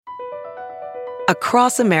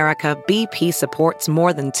Across America, BP supports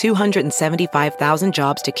more than 275,000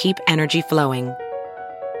 jobs to keep energy flowing.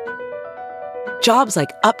 Jobs like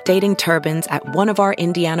updating turbines at one of our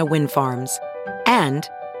Indiana wind farms and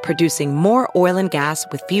producing more oil and gas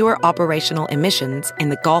with fewer operational emissions in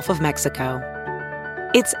the Gulf of Mexico.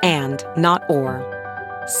 It's and, not or.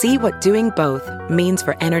 See what doing both means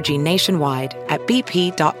for energy nationwide at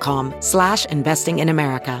bp.com/investing in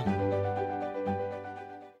America.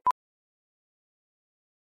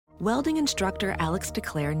 Welding instructor Alex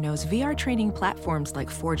DeClaire knows VR training platforms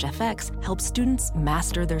like Forge FX help students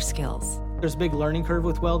master their skills. There's a big learning curve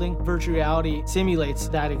with welding. Virtual reality simulates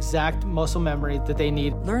that exact muscle memory that they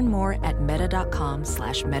need. Learn more at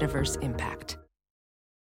meta.com/metaverseimpact.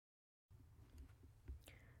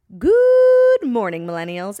 Good morning,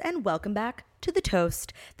 millennials, and welcome back to The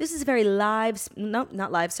Toast. This is a very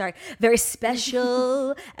very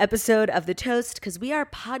special episode of The Toast because we are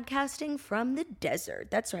podcasting from the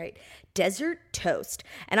desert. That's right, Desert Toast.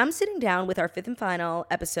 And I'm sitting down with our fifth and final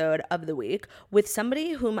episode of the week with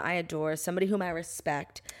somebody whom I adore, somebody whom I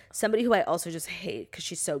respect, somebody who I also just hate because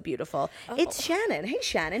she's so beautiful. Oh. It's Shannon. Hey,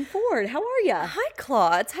 Shannon Ford. How are you? Hi,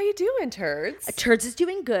 Claude. How you doing, Turds? Turds is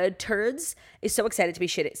doing good. Turds is so excited to be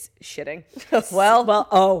shitting.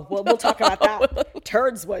 We'll talk about that.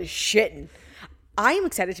 Turds was shitting. I am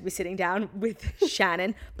excited to be sitting down with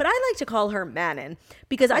Shannon, but I like to call her Mannon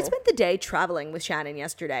because I spent the day traveling with Shannon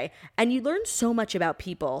yesterday, and you learn so much about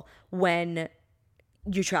people when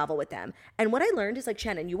you travel with them. And what I learned is, like,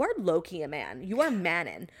 Shannon, you are low-key a man. You are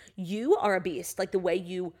Mannon. You are a beast. Like, the way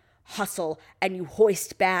you hustle and you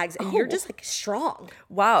hoist bags and you're just like strong.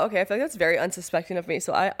 Wow. Okay. I feel like that's very unsuspecting of me.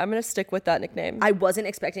 So I'm going to stick with that nickname. I wasn't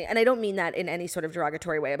expecting, and I don't mean that in any sort of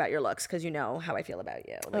derogatory way about your looks, because you know how I feel about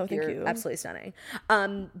you. Like, thank you. You're absolutely stunning.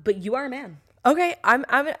 But you are a man. Okay, I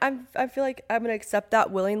feel like I'm gonna accept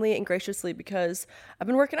that willingly and graciously because I've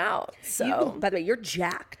been working out. So, by the way, you're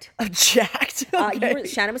jacked. I'm jacked. Okay.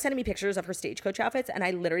 Shannon was sending me pictures of her stagecoach outfits, and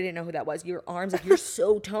I literally didn't know who that was. Your arms, like, you're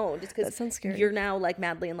so toned. It's That sounds scary. You're now like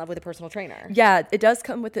madly in love with a personal trainer. Yeah, it does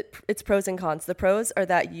come with its pros and cons. The pros are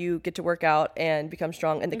that you get to work out and become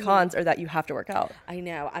strong, and the cons are that you have to work out. I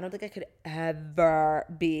know. I don't think I could ever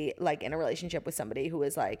be like in a relationship with somebody who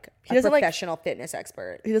is like a professional fitness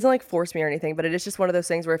expert. He doesn't like force me or anything, but it is just one of those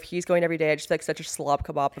things where if he's going every day, I just feel like such a slob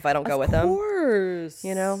kebab if I don't go with him. Of course.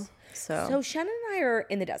 You know? So Shannon and I are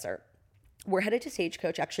in the desert. We're headed to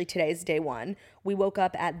Stagecoach. Actually, today's day one. We woke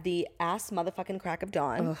up at the ass motherfucking crack of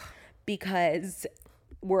dawn because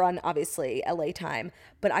we're on, obviously, LA time.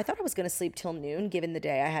 But I thought I was going to sleep till noon given the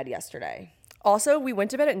day I had yesterday. Also, we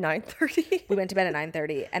went to bed at 9:30. We went to bed at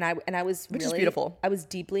 9:30, and I was Which really is beautiful. I was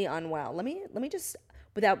deeply unwell. Let me just,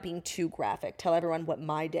 without being too graphic, tell everyone what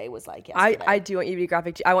my day was like yesterday. I do want you to be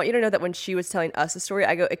graphic. I want you to know that when she was telling us the story,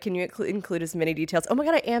 I go, can you include as many details? Oh my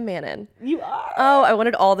God, I am Mannon. You are. Oh, I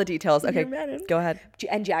wanted all the details. Okay, You're Mannon. Go ahead.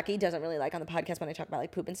 And Jackie doesn't really like on the podcast when I talk about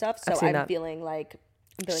like poop and stuff. So I'm feeling like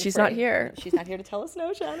she's free. not here. She's not here to tell us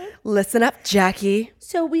no, Shannon. Listen up, Jackie.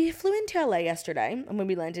 So we flew into LA yesterday, and when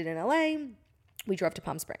we landed in LA, we drove to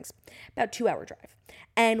Palm Springs, about 2-hour drive.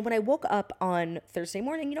 And when I woke up on Thursday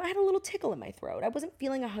morning, I had a little tickle in my throat. I wasn't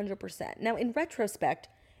feeling 100%. Now, in retrospect,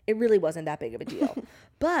 it really wasn't that big of a deal.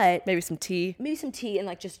 But maybe some tea and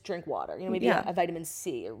like just drink water, maybe a vitamin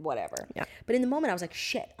C or whatever. Yeah. But in the moment I was like,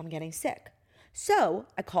 shit, I'm getting sick. So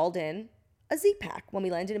I called in a Z-Pack. When we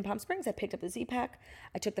landed in Palm Springs, I picked up the Z-Pack.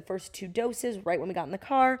 I took the first 2 doses right when we got in the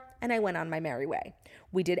car, and I went on my merry way.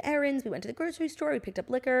 We did errands. We went to the grocery store. We picked up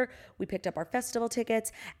liquor. We picked up our festival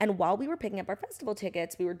tickets. And while we were picking up our festival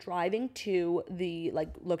tickets, we were driving to the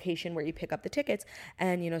location where you pick up the tickets,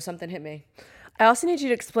 and something hit me. I also need you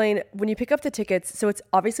to explain when you pick up the tickets. So it's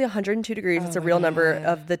obviously 102 degrees. It's a real number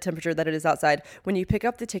of the temperature that it is outside. When you pick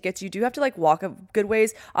up the tickets, you do have to walk a good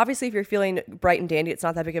ways. Obviously, if you're feeling bright and dandy, it's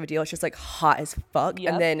not that big of a deal. It's just hot as fuck.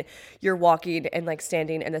 Yep. And then you're walking and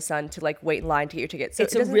standing in the sun to wait in line to get your tickets. So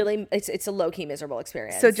it's a low key miserable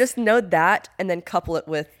experience. So just know that and then couple it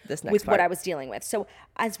with this next part. What I was dealing with. So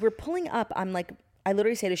as we're pulling up, I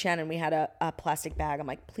literally say to Shannon, we had a plastic bag. I'm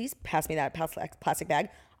like, please pass me that plastic bag.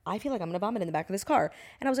 I feel like I'm going to vomit in the back of this car.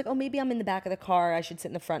 And I was like, oh, maybe I'm in the back of the car. I should sit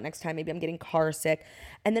in the front next time. Maybe I'm getting car sick.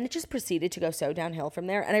 And then it just proceeded to go so downhill from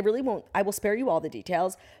there. And I will spare you all the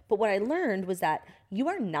details. But what I learned was that you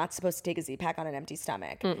are not supposed to take a Z-Pack on an empty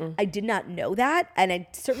stomach. Mm-mm. I did not know that. And I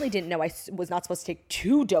certainly didn't know I was not supposed to take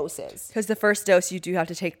 2 doses. Because the first dose, you do have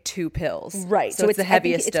to take 2 pills. Right. So it's the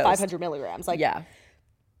heaviest dose. It's 500 milligrams. Yeah.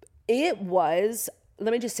 It was...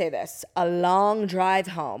 Let me just say this, a long drive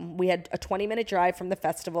home. We had a 20-minute drive from the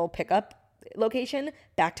festival pickup location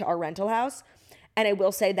back to our rental house. And I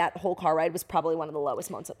will say that whole car ride was probably one of the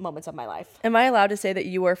lowest moments of my life. Am I allowed to say that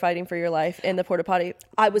you were fighting for your life in the porta potty?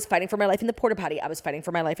 I was fighting for my life in the porta potty. I was fighting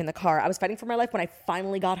for my life in the car. I was fighting for my life when I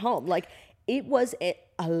finally got home. Like, it was a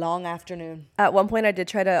long afternoon. At one point, I did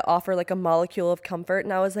try to offer like a molecule of comfort,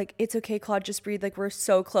 and I was like, "It's okay, Claude, just breathe. Like, we're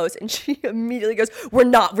so close." And she immediately goes, "We're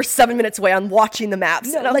not. We're 7 minutes away. I'm watching the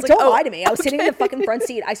maps." No, and I like, was don't "Oh, lie to me. I was sitting in the okay." fucking front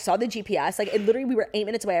seat. I saw the GPS. Like, it literally, we were 8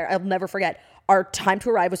 minutes away. I'll never forget. Our time to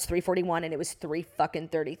arrive was 3:41, and it was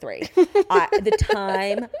 3:33. The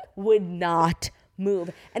time would not move.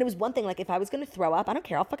 And it was one thing, like, if I was going to throw up, I don't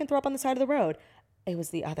care. I'll fucking throw up on the side of the road. It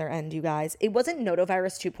was the other end, you guys. It wasn't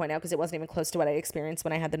notovirus 2.0 because it wasn't even close to what I experienced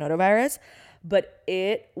when I had the notovirus, but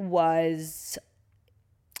it was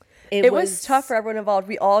tough for everyone involved.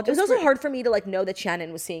 We all just it was also hard for me to like know that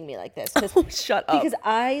Shannon was seeing me like this. Oh, shut up. Because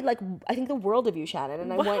I think the world of you, Shannon,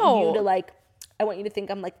 and I want you to I want you to think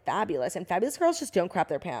I'm like fabulous, and fabulous girls just don't crap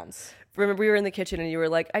their pants. Remember, we were in the kitchen and you were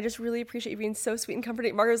like, "I just really appreciate you being so sweet and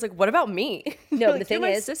comforting." Margaret was like, "What about me?" No, Like, the thing "You're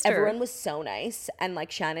my is, sister." everyone was so nice, and like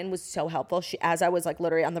Shannon was so helpful. She, as I was like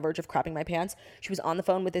literally on the verge of crapping my pants, she was on the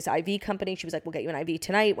phone with this IV company. She was like, "We'll get you an IV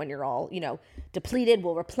tonight when you're all, depleted.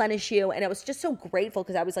 We'll replenish you." And I was just so grateful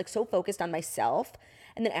because I was like so focused on myself.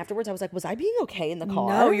 And then afterwards, I was like, "Was I being okay in the car?"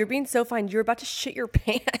 No, you're being so fine. You're about to shit your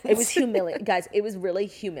pants. It was humiliating, guys. It was really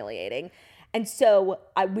humiliating. And so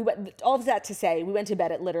we went. All of that to say, we went to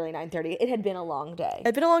bed at literally 9:30. It had been a long day. It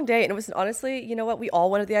had been a long day, and it was honestly, you know what? We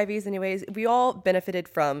all wanted the IVs anyways. We all benefited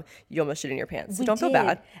from you almost shitting your pants. So don't feel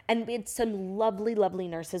bad. And we had some lovely, lovely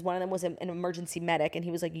nurses. One of them was an emergency medic, and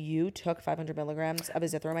he was like, "You took 500 milligrams of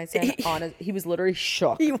azithromycin." He was literally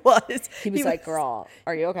shook. He was. He was like, "Girl,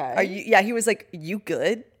 are you okay? Are you? Yeah." He was like, "You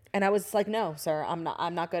good?" And I was like, "No, sir, I'm not.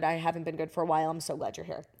 I'm not good. I haven't been good for a while. I'm so glad you're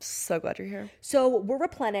here." So glad you're here. So we're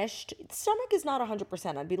replenished. The stomach is not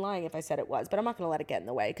 100%. I'd be lying if I said it was, but I'm not going to let it get in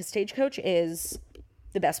the way because Stagecoach is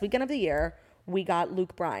the best weekend of the year. We got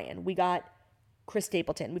Luke Bryan. We got Chris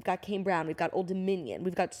Stapleton. We've got Kane Brown. We've got Old Dominion.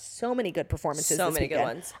 We've got so many good performances So this many weekend.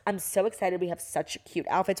 good ones. I'm so excited. We have such cute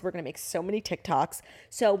outfits. We're going to make so many TikToks.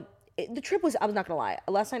 So the trip was, I was not going to lie.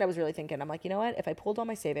 Last night I was really thinking, I'm like, you know what? If I pulled all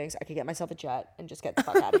my savings, I could get myself a jet and just get the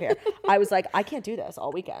fuck out of here. I was like, I can't do this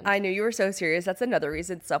all weekend. I knew you were so serious. That's another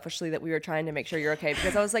reason, selfishly, that we were trying to make sure you're okay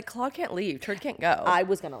because I was like, Claude can't leave. Turd can't go. I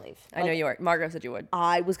was going to leave. I know you were. Margot said you would.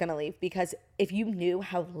 I was going to leave because if you knew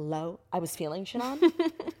how low I was feeling, Shannon,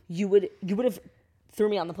 you would have threw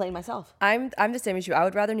me on the plane myself. I'm the same as you. I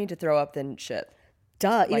would rather need to throw up than shit.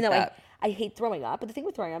 Duh. Even Like though that. I hate throwing up, but the thing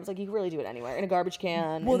with throwing up is like you can really do it anywhere in a garbage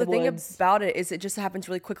can. Well, in the thing woods. about it is it just happens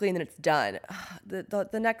really quickly and then it's done.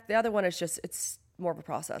 The other one is just, it's more of a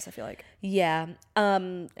process, I feel like. Yeah.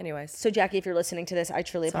 Anyways. So Jackie, if you're listening to this, I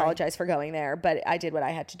truly apologize for going there, but I did what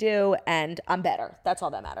I had to do and I'm better. That's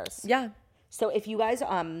all that matters. Yeah. So if you guys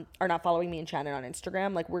are not following me and Shannon on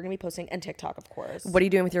Instagram, like we're gonna be posting, and TikTok, of course. What are you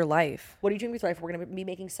doing with your life? What are you doing with your life? We're gonna be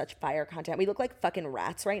making such fire content. We look like fucking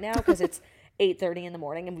rats right now because it's 8:30 in the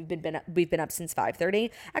morning and we've been up since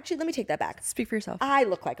 5:30. Actually, let me take that back. Speak for yourself. I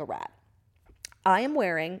look like a rat. I am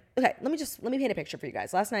wearing. Okay, let me paint a picture for you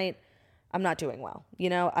guys. Last night, I'm not doing well.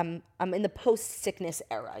 I'm in the post sickness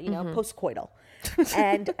era. Post coital,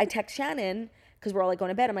 and I text Shannon. Because we're all like going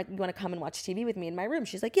to bed. I'm like, "You want to come and watch TV with me in my room?"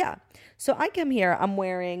 She's like, "Yeah." So I come here. I'm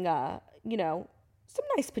wearing, some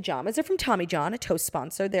nice pajamas. They're from Tommy John, a Toast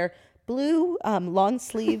sponsor. They're blue, long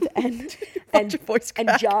sleeve and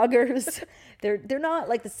joggers. They're not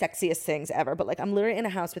like the sexiest things ever, but like I'm literally in a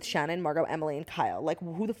house with Shannon, Margot, Emily, and Kyle. Like,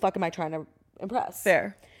 who the fuck am I trying to impress?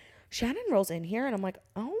 Fair. Shannon rolls in here and I'm like,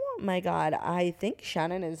 "Oh my God, I think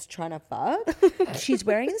Shannon is trying to fuck." She's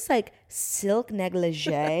wearing this like silk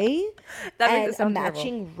negligee and a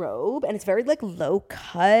matching robe, and it's very like low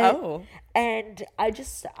cut. Oh. And I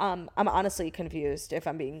just, I'm honestly confused, if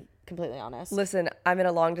I'm being completely honest. Listen, I'm in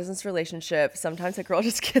a long distance relationship. Sometimes a girl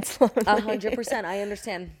just gets lonely. 100%, I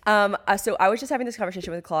understand. So I was just having this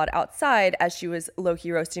conversation with Claude outside as she was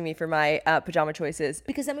low-key roasting me for my pajama choices.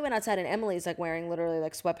 Because then we went outside and Emily's like wearing literally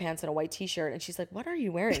like sweatpants and a white t-shirt, and she's like, "What are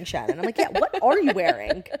you wearing, Shannon?" I'm like, "Yeah, what are you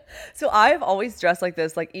wearing?" So I've always dressed like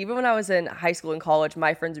this. Like even when I was in high school and college,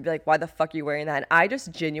 my friends would be like, "Why the fuck are you wearing that?" And I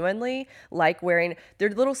just genuinely like wearing, they're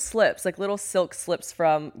little slips, like little silk slips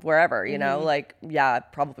from wherever, like, yeah,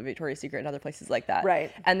 probably Victoria's Secret and other places like that.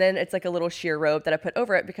 Right. And then it's like a little sheer robe that I put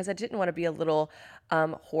over it because I didn't want to be a little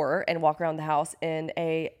whore and walk around the house in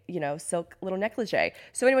a, silk little negligee.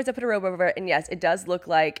 So anyways, I put a robe over it, and yes, it does look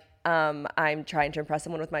like I'm trying to impress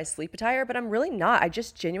someone with my sleep attire, but I'm really not. I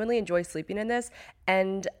just genuinely enjoy sleeping in this.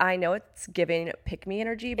 And I know it's giving pick me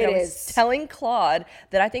energy, but I was telling Claude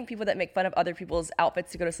that I think people that make fun of other people's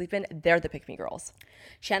outfits to go to sleep in, they're the pick me girls.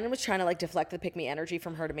 Shannon was trying to like deflect the pick me energy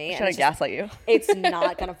from her to me. Trying to gaslight you. It's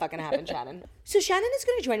not going to fucking happen, Shannon. So Shannon is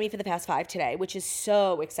going to join me for the Fast Five today, which is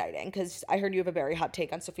so exciting because I heard you have a very hot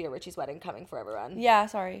take on Sophia Richie's wedding coming for everyone. Yeah,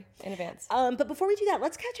 sorry, in advance. But before we do that,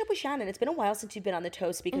 let's catch up with Shannon. It's been a while since you've been on the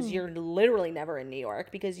Toast because you're literally never in New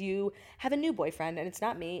York because you have a new boyfriend and it's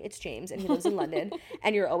not me, it's James, and he lives in London.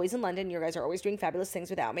 And you're always in London. You guys are always doing fabulous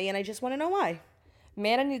things without me, and I just want to know why.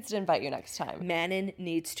 Mannon needs to invite you next time. Mannon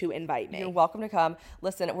needs to invite me. You're welcome to come.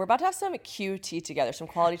 Listen, we're about to have some QT together, some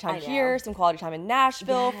quality time here, some quality time in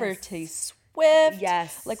Nashville for T Swift.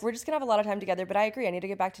 Yes. Like, we're just going to have a lot of time together, but I agree. I need to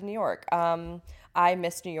get back to New York. I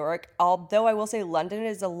miss New York, although I will say London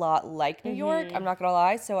is a lot like New York. I'm not going to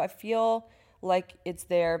lie. So I feel like it's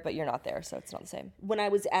there, but you're not there, so it's not the same. When I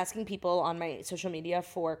was asking people on my social media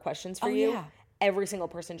for questions for you, every single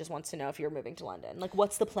person just wants to know if you're moving to London. Like,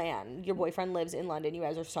 what's the plan? Your boyfriend lives in London. You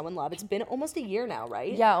guys are so in love. It's been almost a year now,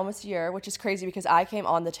 right? Yeah, almost a year, which is crazy because I came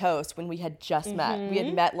on the Toast when we had just met. We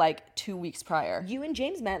had met like 2 weeks prior. You and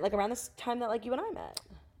James met like around this time that like you and I met.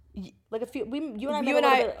 Like you and I met a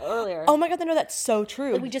little bit earlier. Oh my God, no, that's so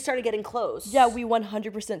true. Like we just started getting close. Yeah, we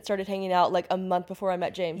 100% started hanging out like a month before I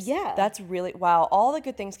met James. Yeah. That's really, wow, all the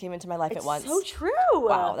good things came into my life at once. So true.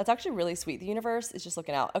 Wow, that's actually really sweet. The universe is just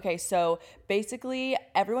looking out. Okay, so basically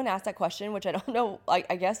everyone asked that question, which I don't know, I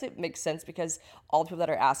guess it makes sense because all the people that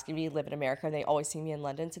are asking me live in America and they always see me in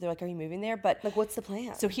London. So they're like, are you moving there? But like, what's the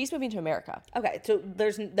plan? So he's moving to America. Okay, so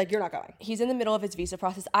there's like, you're not going. He's in the middle of his visa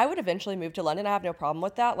process. I would eventually move to London. I have no problem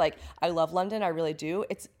with that. Like, I love London. I really do.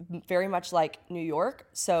 It's very much like New York.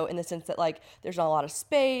 So in the sense that like there's not a lot of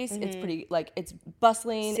space. It's pretty like it's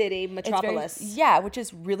bustling. City, metropolis. Yeah, which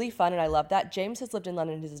is really fun and I love that. James has lived in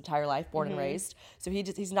London his entire life, born and raised. So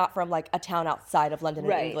he's not from like a town outside of London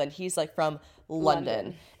in England. He's like from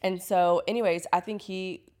London. And so anyways, I think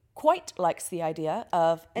he quite likes the idea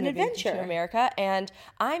of an moving adventure to America, and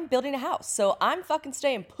I'm building a house, so I'm fucking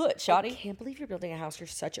staying put, shawty. I can't believe you're building a house. You're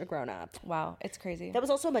such a grown-up. Wow, it's crazy. That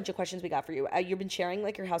was also a bunch of questions we got for you. You've been sharing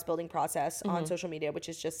like your house building process on social media, which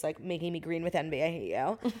is just like making me green with envy. I hate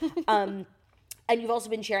you. And you've also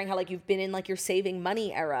been sharing how like you've been in like your saving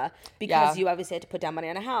money era because you obviously had to put down money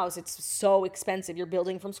on a house. It's so expensive. You're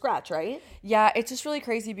building from scratch, right? Yeah, it's just really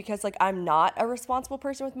crazy because like I'm not a responsible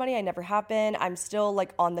person with money. I never have been. I'm still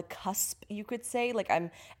like on the cusp, you could say. Like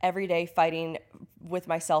I'm every day fighting with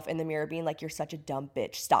myself in the mirror being like, you're such a dumb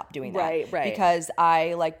bitch. Stop doing that. Right. Because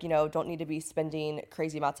I like, don't need to be spending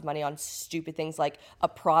crazy amounts of money on stupid things like a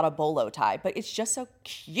Prada bolo tie, but it's just so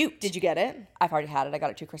cute. Did you get it? I've already had it. I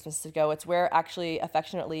got it 2 Christmases ago. It's where actually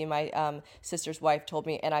affectionately my sister's wife told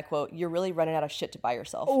me, and I quote, "You're really running out of shit to buy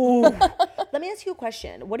yourself." Let me ask you a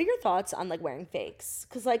question. What are your thoughts on like wearing fakes?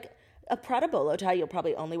 Because like a Prada bolo tie, you'll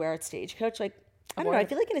probably only wear at Stagecoach. Like, I don't know. I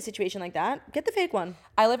feel like in a situation like that, get the fake one.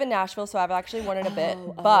 I live in Nashville, so I've actually worn it a bit.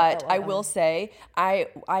 But I will say, I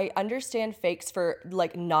understand fakes for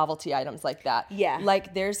like novelty items like that. Yeah.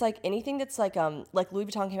 Like there's like anything that's like Louis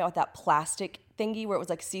Vuitton came out with that plastic thingy where it was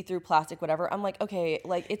like see-through plastic, whatever. I'm like, okay,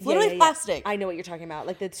 like it's literally plastic. I know what you're talking about,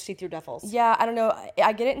 like the see-through duffels. Yeah, I don't know.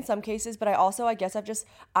 I get it in some cases, but I guess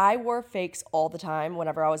I wore fakes all the time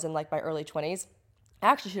whenever I was in like my early 20s. I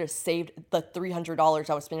actually should have saved the $300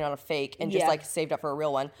 I was spending on a fake and just like saved up for a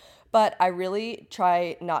real one. But I really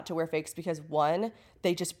try not to wear fakes because one,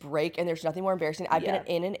 they just break and there's nothing more embarrassing. I've been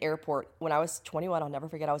in an airport when I was 21. I'll never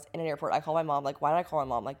forget. I was in an airport. I called my mom. Like, why did I call my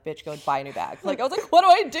mom? Like, bitch, go buy a new bag. Like, I was like, what do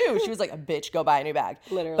I do? She was like, bitch, go buy a new bag.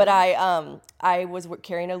 Literally. But I was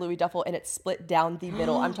carrying a Louis duffel and it split down the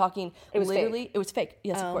middle. I'm talking it was fake.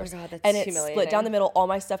 Yes, of course. My God, that's and it humiliating. split down the middle. All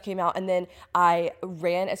my stuff came out. And then I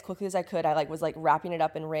ran as quickly as I could. I was wrapping it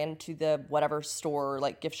up and ran to the whatever store,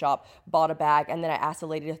 like gift shop, bought a bag. And then I asked the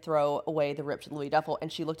lady to throw away the ripped Louis duffel.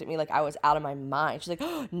 And she looked at me like I was out of my mind. She's like,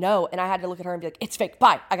 oh, no. And I had to look at her and be like, it's fake.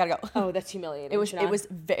 Bye. I gotta go. Oh, that's humiliating.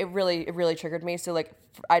 It really triggered me. So like,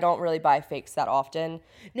 I don't really buy fakes that often.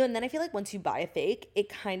 No, and then I feel like once you buy a fake, it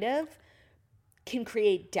kind of can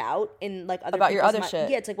create doubt in like other about your other mind. shit.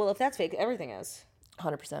 Yeah, it's like, well, if that's fake, everything is.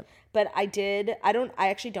 100%. But I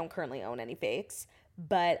actually don't currently own any fakes.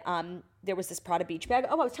 But there was this Prada beach bag.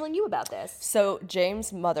 Oh, I was telling you about this. So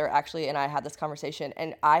James' mother actually and I had this conversation,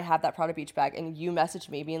 and I had that Prada beach bag, and you messaged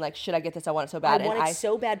me being like, should I get this? I want it so bad. I want it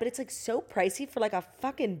so bad, but it's like so pricey for like a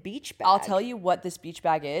fucking beach bag. I'll tell you what this beach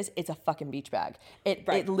bag is. It's a fucking beach bag. It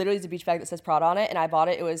literally is a beach bag that says Prada on it, and I bought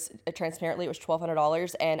it. It was transparently, it was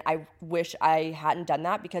 $1,200, and I wish I hadn't done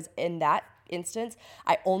that because in instance,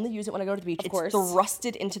 I only use it when I go to the beach. It's course.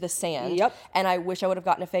 thrusted into the sand. Yep. And I wish I would have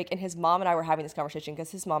gotten a fake. And his mom and I were having this conversation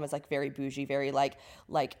because his mom is like very bougie, very like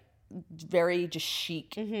very just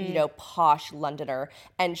chic, you know, posh Londoner.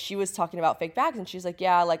 And she was talking about fake bags, and she's like,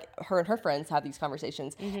 yeah, like her and her friends have these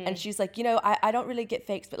conversations. And she's like, you know, I don't really get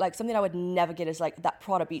fakes, but like something I would never get is like that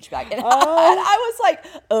Prada beach bag. And, and I was like,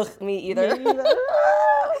 ugh, me either.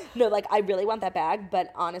 No, like I really want that bag, but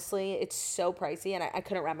honestly, it's so pricey, and I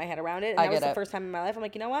couldn't wrap my head around it. And that was the first time in my life I'm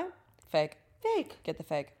like, you know what? Fake. Fake. Get the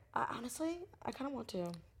fake. Honestly, I kind of want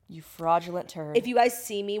to. You fraudulent turd. If you guys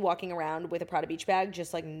see me walking around with a Prada beach bag,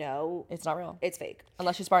 just like know it's not real. It's fake.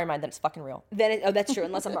 Unless she's borrowing mine, then it's fucking real. Then that's true.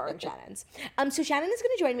 Unless I'm borrowing Shannon's. So Shannon is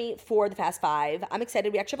going to join me for the Fast Five. I'm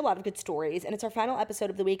excited. We actually have a lot of good stories, and it's our final episode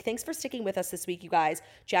of the week. Thanks for sticking with us this week, you guys.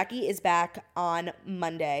 Jackie is back on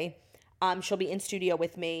Monday. She'll be in studio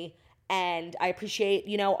with me, and I appreciate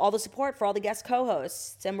all the support for all the guest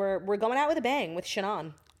co-hosts, and we're going out with a bang with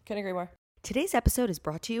Shannon. Couldn't agree more. Today's episode is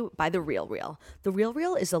brought to you by The Real Real. The Real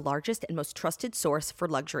Real is the largest and most trusted source for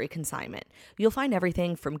luxury consignment. You'll find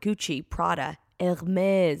everything from Gucci, Prada,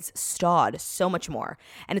 Hermes, Staud, so much more.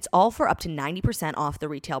 And it's all for up to 90% off the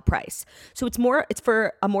retail price. So it's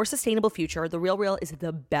for a more sustainable future. The Real Real is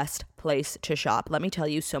the best place to shop. Let me tell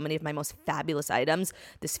you, so many of my most fabulous items.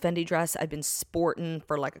 This Fendi dress I've been sporting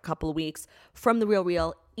for like a couple of weeks from The Real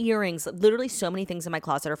Real. Earrings, literally so many things in my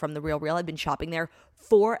closet are from The Real Real. I've been shopping there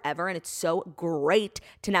forever, and it's so great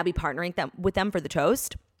to now be partnering with them for the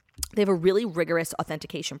toast. They have a really rigorous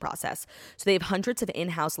authentication process. So they have hundreds of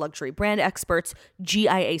in-house luxury brand experts,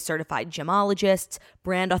 GIA certified gemologists,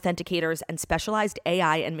 brand authenticators, and specialized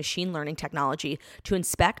AI and machine learning technology to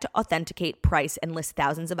inspect, authenticate, price, and list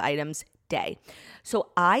thousands of items day. So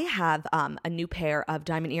I have a new pair of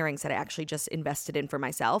diamond earrings that I actually just invested in for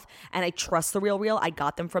myself, and I trust The Real Real. I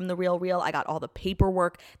got them from The Real Real. I got all the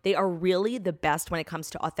paperwork. They are really the best when it comes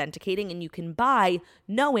to authenticating, and you can buy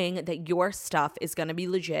knowing that your stuff is going to be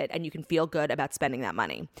legit and you can feel good about spending that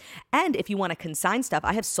money. And if you want to consign stuff,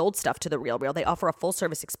 I have sold stuff to The Real Real. They offer a full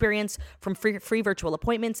service experience from free virtual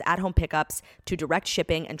appointments, at-home pickups, to direct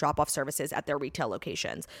shipping and drop-off services at their retail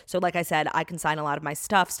locations. So like I said, I consign a lot of my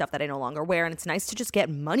stuff that I no longer wear, and it's nice to just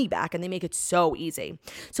get money back, and they make it so easy.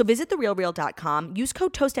 So visit therealreal.com, use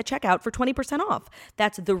code TOAST at checkout for 20% off.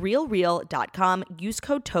 That's therealreal.com, use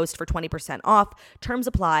code TOAST for 20% off. Terms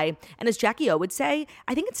apply. And as Jackie O would say,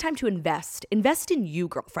 I think it's time to invest. Invest in you,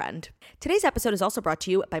 girlfriend. Today's episode is also brought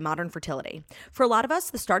to you by Modern Fertility. For a lot of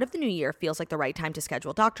us, the start of the new year feels like the right time to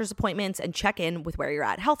schedule doctor's appointments and check in with where you're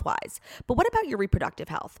at health-wise. But what about your reproductive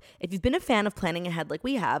health? If you've been a fan of planning ahead like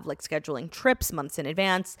we have, like scheduling trips months in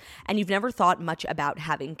advance, and you've never thought much about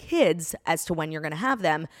having kids as to when you're going to have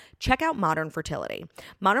them, check out Modern Fertility.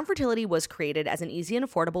 Modern Fertility was created as an easy and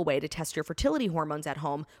affordable way to test your fertility hormones at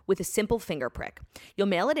home with a simple finger prick. You'll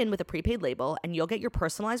mail it in with a prepaid label, and you'll get your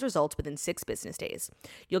personalized results within 6 business days.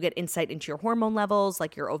 You'll get insight into your hormone levels,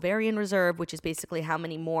 like your ovarian reserve, which is basically how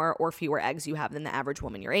many more or fewer eggs you have than the average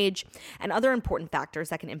woman your age, and other important factors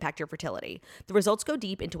that can impact your fertility. The results go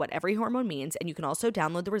deep into what every hormone means, and you can also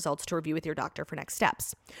download the results to review with your doctor for next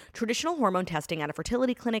steps. Traditional hormone testing at a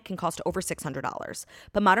fertility clinic can cost over $600,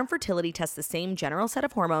 but Modern Fertility tests the same general set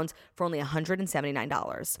of hormones for only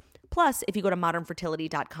 $179. Plus, if you go to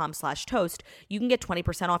modernfertility.com/toast, you can get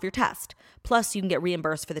 20% off your test. Plus, you can get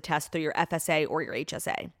reimbursed for the test through your FSA or your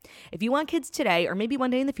HSA. If you want kids today, or maybe one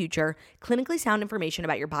day in the future, clinically sound information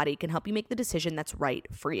about your body can help you make the decision that's right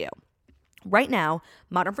for you. Right now,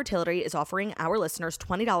 Modern Fertility is offering our listeners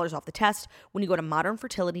 $20 off the test when you go to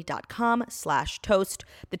modernfertility.com/toast.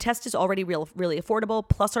 The test is already really affordable,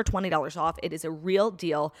 plus our $20 off. It is a real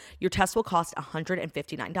deal. Your test will cost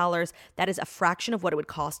 $159. That is a fraction of what it would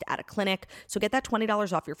cost at a clinic. So get that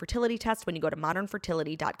 $20 off your fertility test when you go to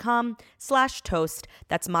modernfertility.com/toast.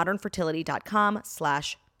 That's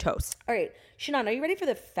modernfertility.com/toast. All right, Shannon, are you ready for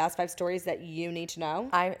the Fast 5 stories that you need to know?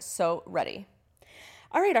 I'm so ready.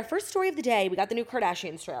 All right, our first story of the day, we got the new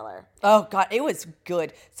Kardashians trailer. Oh, God, it was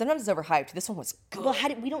good. Sometimes it's overhyped. This one was good. Well,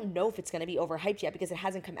 we don't know if it's going to be overhyped yet because it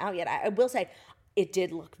hasn't come out yet. I will say it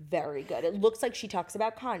did look very good. It looks like she talks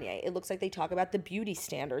about Kanye. It looks like they talk about the beauty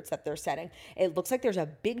standards that they're setting. It looks like there's a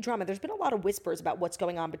big drama. There's been a lot of whispers about what's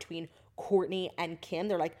going on between Kourtney and Kim.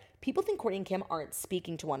 They're like, people think Kourtney and Kim aren't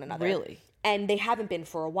speaking to one another. Really? And they haven't been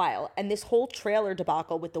for a while. And this whole trailer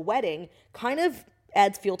debacle with the wedding kind of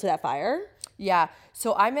adds fuel to that fire. Yeah,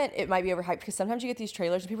 so I meant it might be overhyped because sometimes you get these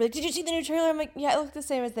trailers and people are like, did you see the new trailer? I'm like, yeah, it looked the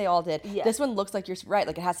same as they all did. Yeah. This one looks like you're right.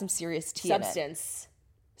 Like it has some serious tea Substance.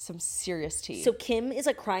 some serious tea. So Kim is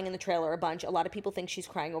like crying in the trailer a bunch. A lot of people think she's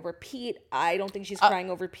crying over Pete. I don't think she's crying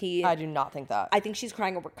over Pete. I do not think that. I think she's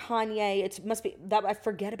crying over Kanye. It must be that I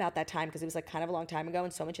forget about that time because it was like kind of a long time ago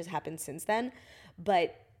and so much has happened since then.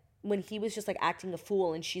 But when he was just like acting a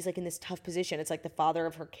fool and she's like in this tough position, it's like the father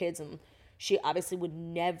of her kids and she obviously would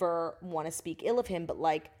never want to speak ill of him, but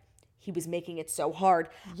like he was making it so hard.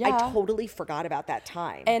 Yeah. I totally forgot about that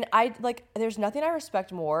time. And I like, there's nothing I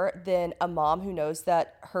respect more than a mom who knows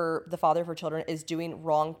that the father of her children is doing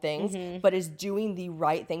wrong things, but is doing the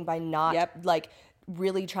right thing by not like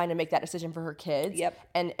really trying to make that decision for her kids.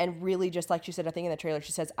 And really just like she said, I think in the trailer,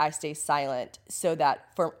 she says, I stay silent so that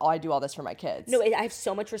I do all this for my kids. No, I have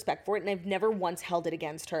so much respect for it. And I've never once held it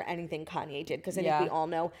against her, anything Kanye did. Because I think we all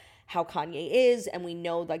know how Kanye is and we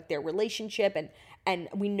know like their relationship and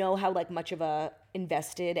we know how like much of a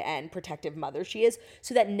invested and protective mother she is.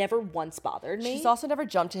 So that never once bothered me. She's also never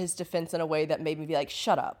jumped to his defense in a way that made me be like,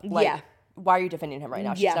 shut up. Like, why are you defending him right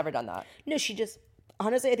now? She's never done that. No, she just,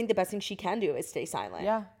 honestly, I think the best thing she can do is stay silent.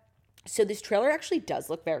 Yeah. So this trailer actually does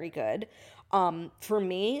look very good. For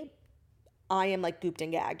me, I am like gooped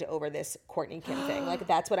and gagged over this Courtney Kim thing. Like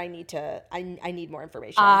that's what I need to, I need more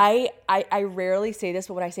information. I rarely say this,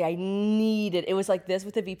 but when I say I needed, it was like this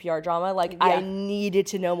with the VPR drama. Like I needed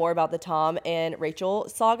to know more about the Tom and Rachel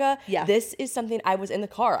saga. Yeah. This is something I was in the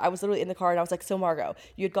car. I was literally in the car and I was like, so Margot,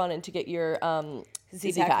 you had gone in to get your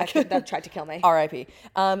Z-Pack. That tried to kill me. R.I.P.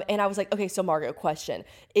 And I was like, okay, so Margot, question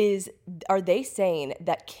are they saying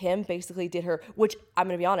that Kim basically did her, which I'm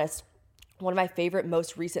going to be honest, one of my favorite,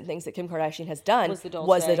 most recent things that Kim Kardashian has done was the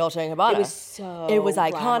Dolce & Gabbana. It was iconic.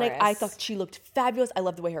 glamorous. I thought she looked fabulous. I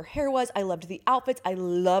loved the way her hair was. I loved the outfits. I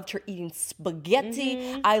loved her eating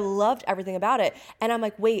spaghetti. I loved everything about it. And I'm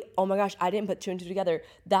like, wait, oh my gosh, I didn't put two and two together.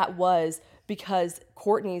 That was because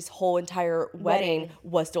Kourtney's whole entire wedding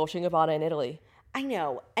was Dolce & Gabbana in Italy. I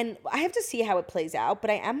know. And I have to see how it plays out, but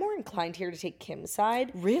I am more inclined here to take Kim's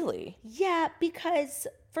side. Really? Yeah, because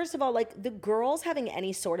first of all, like the girls having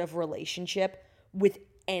any sort of relationship with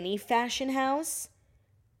any fashion house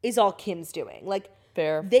is all Kim's doing. Like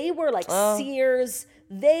fair. They were like Sears.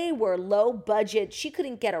 They were low budget. She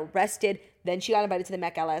couldn't get arrested. Then she got invited to the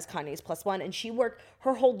Met Gala as Kanye's +1, and she worked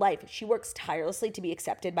her whole life. She works tirelessly to be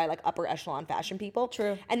accepted by like upper echelon fashion people.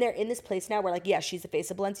 True. And they're in this place now where like, yeah, she's the face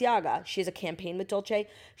of Balenciaga. She has a campaign with Dolce.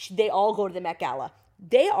 They all go to the Met Gala.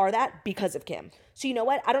 They are that because of Kim. So you know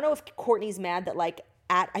what? I don't know if Kourtney's mad that like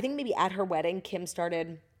I think maybe at her wedding, Kim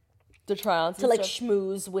started to try on to like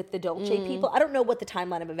schmooze with the Dolce people. I don't know what the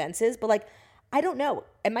timeline of events is, but like, I don't know.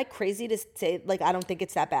 Am I crazy to say, like, I don't think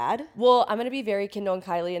it's that bad? Well, I'm going to be very Kendall and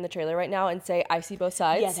Kylie in the trailer right now and say, I see both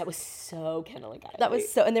sides. Yeah, that was so Kendall and Kylie. That was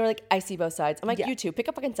so, and they were like, I see both sides. I'm like, you too, pick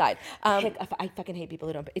a fucking side. I fucking hate people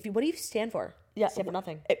who don't. What do you stand for? Yeah. Stand for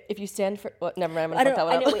nothing. If you stand for, well, never mind, I'm going to fuck that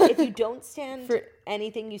one I know, up. wait, if you don't stand for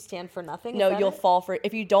anything, you stand for nothing? No, you'll fall for,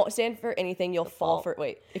 if you don't stand for anything, you'll fall for,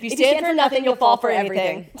 if you stand for nothing, you'll fall for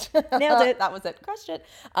anything. Nailed it. That was it. Crushed it.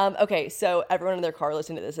 Okay, so everyone in their car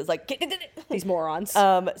listening to this is like, these morons.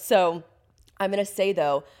 So I'm going to say,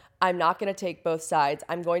 though, I'm not going to take both sides.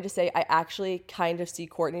 I'm going to say I actually kind of see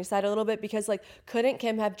Kourtney's side a little bit because, like, couldn't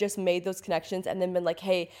Kim have just made those connections and then been like,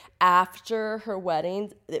 hey, after her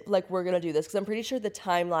wedding, like, we're going to do this? Because I'm pretty sure the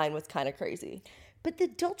timeline was kind of crazy. But the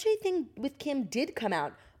Dolce thing with Kim did come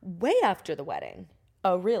out way after the wedding.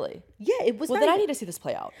 Oh, really? Yeah, it was. Well, then I need to see this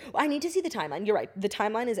play out. I need to see the timeline. You're right. The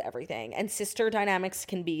timeline is everything. And sister dynamics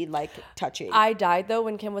can be, like, touchy. I died, though,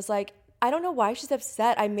 when Kim was like, I don't know why she's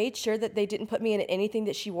upset. I made sure that they didn't put me in anything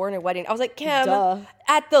that she wore in her wedding. I was like, Kim,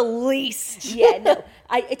 at the least. Yeah, no.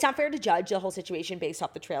 It's not fair to judge the whole situation based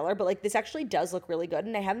off the trailer, but like this actually does look really good.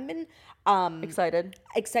 And I haven't been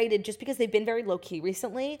excited just because they've been very low key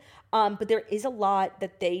recently. But there is a lot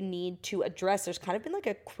that they need to address. There's kind of been like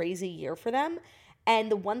a crazy year for them.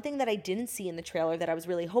 And the one thing that I didn't see in the trailer that I was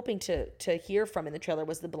really hoping to hear from in the trailer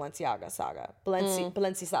was the Balenciaga saga.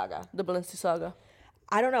 Balenci saga. The Balenci saga.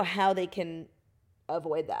 I don't know how they can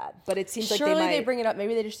avoid that, but it seems like surely they might. They bring it up.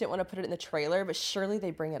 Maybe they just didn't want to put it in the trailer, but surely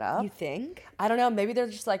they bring it up. You think? I don't know. Maybe they're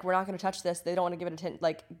just like, we're not going to touch this. They don't want to give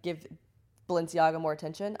it give Balenciaga more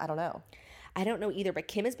attention. I don't know. I don't know either, but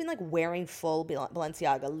Kim has been like wearing full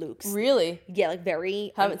Balenciaga looks. Really? Yeah, like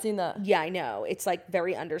very. Haven't seen that. Yeah, I know. It's like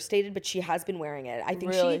very understated, but she has been wearing it. I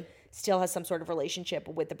think she still has some sort of relationship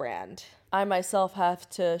with the brand. I myself have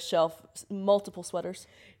to shelf multiple sweaters.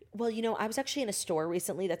 Well, you know, I was actually in a store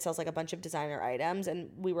recently that sells like a bunch of designer items, and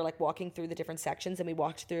we were like walking through the different sections, and we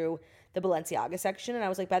walked through the Balenciaga section, and I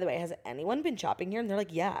was like, by the way, has anyone been shopping here? And they're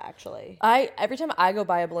like, yeah, actually. Every time I go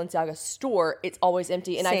by a Balenciaga store, it's always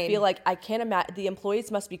empty, and Same. I feel like I can't imagine the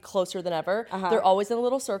employees must be closer than ever. They're always in a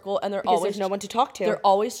little circle, and Because there's no one to talk to. They're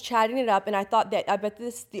always chatting it up, and I bet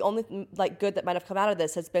the only like good that might have come out of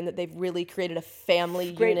this has been that they've really created a family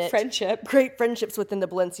unit, great friendships within the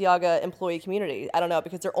Balenciaga employee community. I don't know,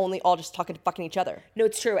 because they're only all just fucking each other. No,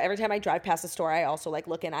 it's true. Every time I drive past a store, I also like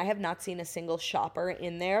look in. I have not seen a single shopper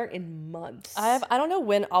in there in months. I don't know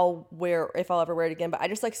when if I'll ever wear it again, but I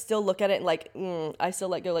just like still look at it and like I still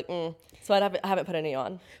like go like so I haven't put any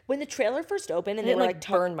on. When the trailer first opened and They they were like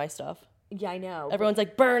burn my stuff. yeah, I know. Everyone's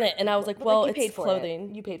like burn it, and I was like, well, you it's paid for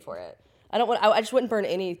clothing. it. You paid for it. I just wouldn't burn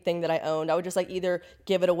anything that I owned. I would just like either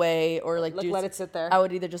give it away or like let it sit there. I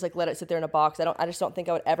would either just like let it sit there in a box. I just don't think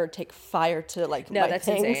I would ever take fire to like No, my that's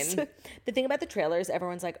things. insane. The thing about the trailers,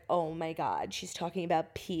 everyone's like, oh my God, she's talking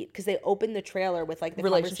about Pete. Because they opened the trailer with like the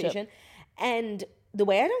conversation. And the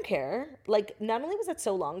way I don't care, like not only was that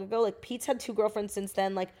so long ago, like Pete's had 2 girlfriends since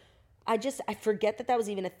then, like I forget that was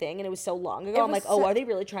even a thing, and it was so long ago. I'm like, oh, are they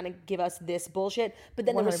really trying to give us this bullshit? But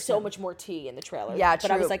then there was so much more tea in the trailer. Yeah, but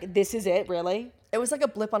I was like, this is it, really? It was like a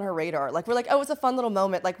blip on her radar. Like we're like, oh, it's a fun little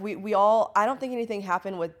moment. Like we all. I don't think anything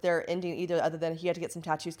happened with their ending either, other than he had to get some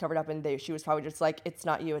tattoos covered up, and she was probably just like, it's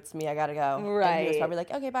not you, it's me. I gotta go. Right. And he was probably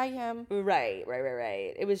like, okay, bye, him. Right.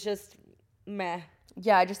 It was just meh.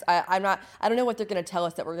 Yeah, I'm not. I don't know what they're gonna tell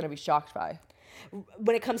us that we're gonna be shocked by.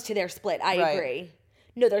 When it comes to their split, I agree.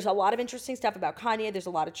 No, there's a lot of interesting stuff about Kanye. There's a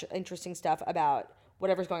lot of interesting stuff about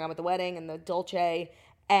whatever's going on with the wedding and the Dolce.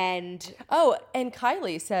 And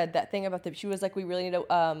Kylie said that thing about she was like, we really need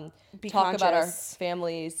to talk about our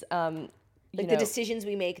families. The decisions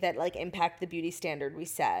we make that like impact the beauty standard we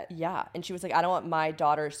set. Yeah. And she was like, I don't want my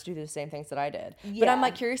daughters to do the same things that I did. Yeah. But I'm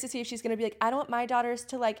like curious to see if she's going to be like, I don't want my daughters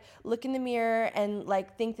to like look in the mirror and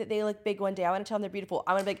like think that they look big one day. I want to tell them they're beautiful.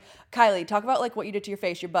 I want to be like, Kylie, talk about like what you did to your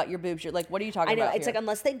face, your butt, your boobs. You're like, what are you talking about? I know. It's here? like,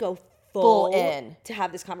 unless they go full in to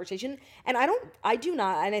have this conversation. And I do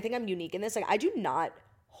not, and I think I'm unique in this. Like, I do not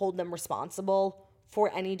hold them responsible for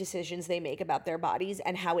any decisions they make about their bodies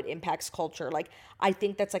and how it impacts culture. Like, I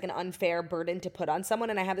think that's like an unfair burden to put on someone.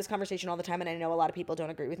 And I have this conversation all the time, and I know a lot of people don't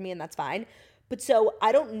agree with me, and that's fine. But so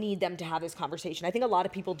I don't need them to have this conversation. I think a lot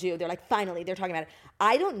of people do. They're like, finally, they're talking about it.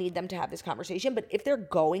 I don't need them to have this conversation, but if they're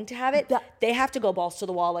going to have it, they have to go balls to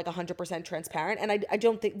the wall, like 100% transparent. And I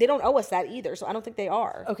don't think, they don't owe us that either. So I don't think they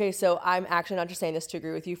are. Okay, so I'm actually not just saying this to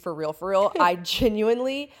agree with you, for real.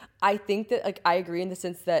 I think that like I agree in the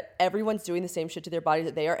sense that everyone's doing the same shit to their body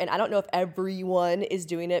that they are. And I don't know if everyone is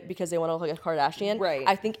doing it because they want to look like a Kardashian. Right.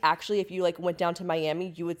 I think actually if you like went down to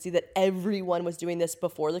Miami, you would see that everyone was doing this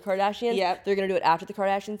before the Kardashians. Yep. They're going to do it after the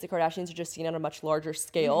Kardashians. The Kardashians are just seen on a much larger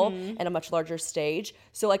scale and a much larger stage.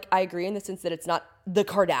 So like I agree in the sense that it's not the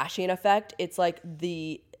Kardashian effect. It's like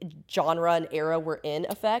the genre and era we're in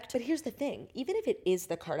effect. But here's the thing. Even if it is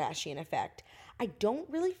the Kardashian effect, I don't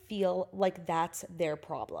really feel like that's their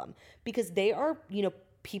problem, because they are,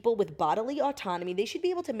 people with bodily autonomy. They should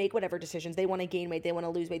be able to make whatever decisions. They want to gain weight, they want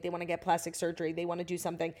to lose weight, they want to get plastic surgery, they want to do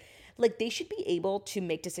something. Like, they should be able to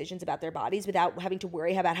make decisions about their bodies without having to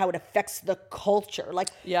worry about how it affects the culture. Like,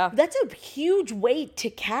 that's a huge weight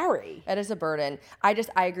to carry. It is a burden. I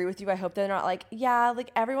agree with you. I hope they're not like,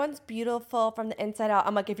 like everyone's beautiful from the inside out.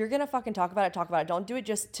 I'm like, if you're going to fucking talk about it. Don't do it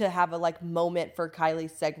just to have a like moment for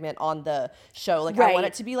Kylie's segment on the show. Like, I want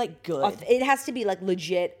it to be like good. It has to be like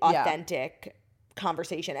legit, authentic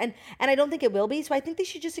conversation, and I don't think it will be, so I think they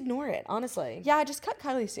should just ignore it, honestly. Just cut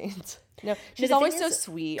Kylie's scenes. No, she's always so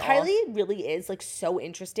sweet. Kylie really is like so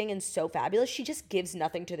interesting and so fabulous. She just gives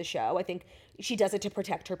nothing to the show. I think she does it to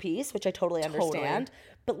protect her peace, which I totally understand.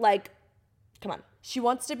 But like, come on. She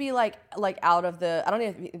wants to be like out of the, I don't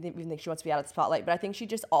even think she wants to be out of the spotlight, but I think she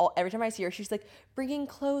just every time I see her, she's like bringing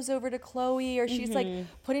clothes over to Chloe, or she's like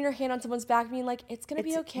putting her hand on someone's back being like, it's going to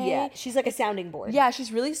be okay. Yeah, she's like a sounding board. Yeah,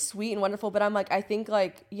 she's really sweet and wonderful, but I'm like, I think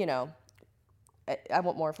like, I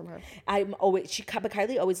want more from her. But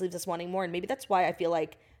Kylie always leaves us wanting more, and maybe that's why I feel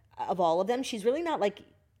like of all of them, she's really not like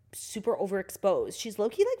super overexposed. She's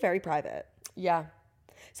low-key like very private. Yeah.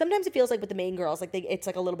 Sometimes it feels like with the main girls, like it's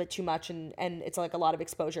like a little bit too much and it's like a lot of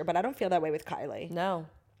exposure, but I don't feel that way with Kylie. No.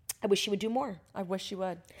 I wish she would do more. I wish she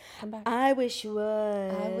would. Come back. I wish you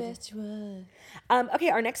would. Okay,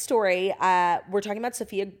 our next story, we're talking about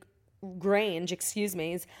Sophia Grange,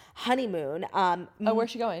 honeymoon. Where's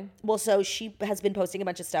she going? Well, so she has been posting a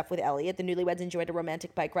bunch of stuff with Elliot. The newlyweds enjoyed a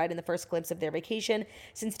romantic bike ride in the first glimpse of their vacation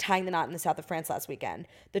since tying the knot in the south of France last weekend.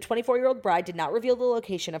 The 24-year-old bride did not reveal the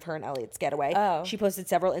location of her and Elliot's getaway. Oh. She posted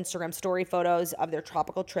several Instagram story photos of their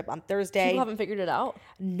tropical trip on Thursday. People haven't figured it out?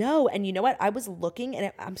 No, and you know what? I was looking,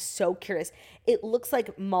 and I'm so curious. It looks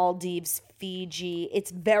like Maldives, Fiji. It's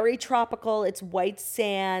very tropical. It's white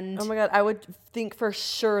sand. Oh my God, I would think for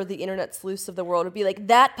sure the internet sleuths of the world would be like,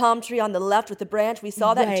 that palm tree on the left with the branch, we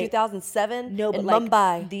saw that in 2007 no, but in like,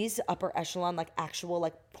 Mumbai. These upper echelon, like actual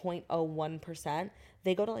like 0.01%,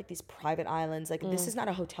 they go to like these private islands. Like this is not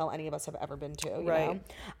a hotel any of us have ever been to, you know?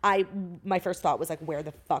 My first thought was like, where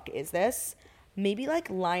the fuck is this? Maybe like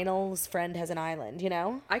Lionel's friend has an island, you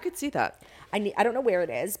know? I could see that. I don't know where it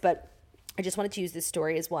is, but I just wanted to use this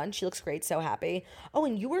story as one. She looks great, so happy. Oh,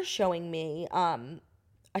 and you were showing me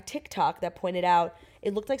a TikTok that pointed out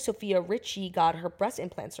it looked like Sophia Richie got her breast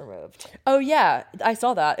implants removed. Oh yeah, I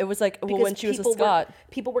saw that. It was like when she was with Scott.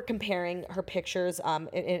 People were comparing her pictures in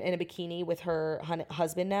a bikini with her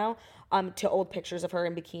husband now to old pictures of her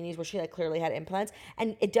in bikinis where she like clearly had implants.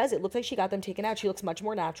 And it looks like she got them taken out. She looks much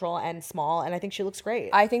more natural and small, and I think she looks great.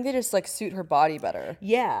 I think they just like suit her body better.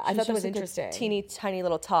 Yeah, I thought that was like interesting. A teeny tiny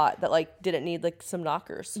little tot that like didn't need like some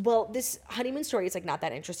knockers. Well, this honeymoon story is like not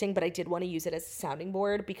that interesting, but I did want to use it as a sounding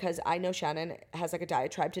board because I know Shannon has like a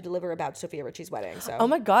diatribe to deliver about Sophia Richie's wedding. So oh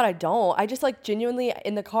my God, I don't. I just like genuinely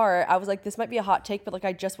in the car, I was like, this might be a hot take, but like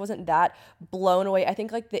I just wasn't that blown away. I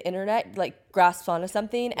think like the internet like grasps onto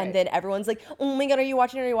something and then everyone's like, oh my God, are you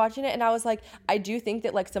watching it? Are you watching it? And I was like, I do think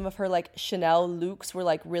that like some of her like Chanel looks were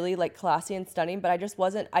like really like classy and stunning, but I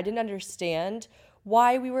didn't understand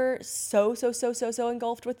why we were so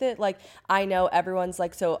engulfed with it. Like I know everyone's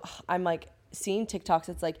like, so I'm like seeing TikToks.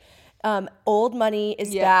 It's like, old money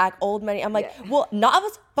is back. Old money. I'm like, well, none of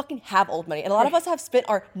us fucking have old money, and a lot of us have spent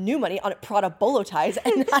our new money on Prada bolo ties,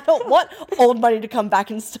 and I don't want old money to come back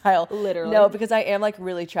in style. Literally, no, because I am like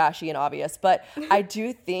really trashy and obvious. But I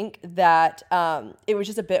do think that it was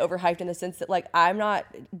just a bit overhyped in the sense that like I'm not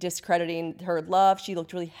discrediting her love. She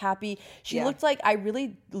looked really happy. She looked like I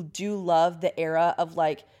really do love the era of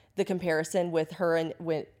like the comparison with her and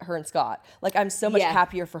Scott. Like I'm so much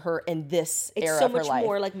happier for her in this era so of her life. It's so much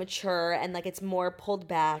more like mature and like it's more pulled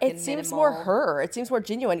back. It seems more her. It seems more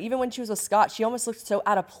genuine. Even when she was with Scott, she almost looked so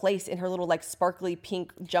out of place in her little like sparkly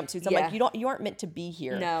pink jumpsuits. I'm like, you aren't meant to be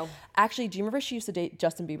here. No. Actually, do you remember she used to date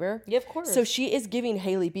Justin Bieber? Yeah, of course. So she is giving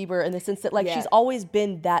Hailey Bieber in the sense that like she's always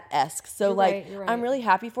been that esque. So you're like right. I'm really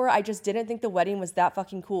happy for her. I just didn't think the wedding was that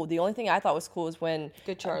fucking cool. The only thing I thought was cool was when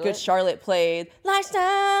Good Charlotte played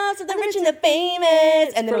Lifestyles of the Rich and the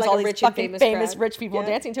Famous, and there was like all these fucking famous rich people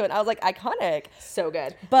dancing to it. And I was like, iconic. So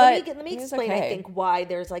good. But let me explain, I think, why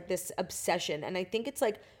there's like this obsession. And I think it's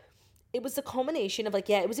like, it was the culmination of like,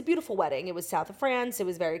 it was a beautiful wedding. It was south of France. It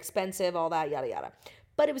was very expensive, all that, yada, yada.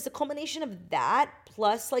 But it was the culmination of that,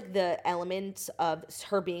 plus like the elements of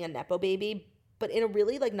her being a Nepo baby, but in a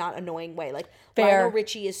really like not annoying way. Like Lionel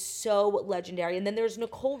Richie is so legendary. And then there's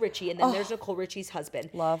Nicole Richie, and then there's Nicole Richie's husband.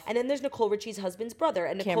 Love. And then there's Nicole Richie's husband's brother,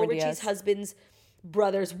 and Nicole Cameron Richie's Diaz. husband's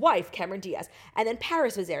brother's wife, Cameron Diaz. And then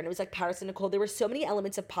Paris was there, and it was like Paris and Nicole. There were so many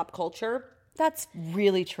elements of pop culture. That's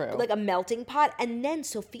really true. Like a melting pot. And then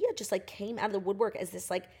Sophia just like came out of the woodwork as this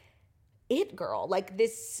like it girl. Like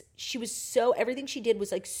this, she was so, everything she did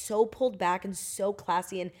was like so pulled back and so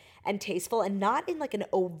classy and tasteful, and not in like an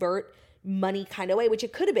overt money kind of way, which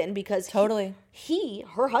it could have been because her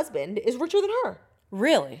husband is richer than her.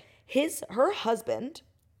 Really? Her husband's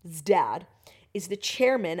dad is the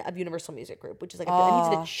chairman of Universal Music Group, which is like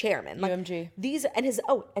and he's the chairman. Like, UMG.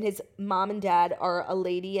 His mom and dad are a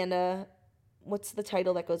lady and a, what's the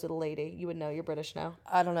title that goes with a lady? You would know, you're British now.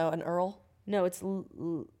 I don't know, an earl? No, it's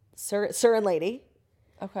sir and lady.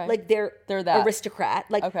 Okay. Like they're that aristocrat.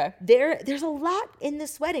 Like okay. There's a lot in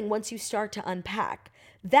this wedding once you start to unpack.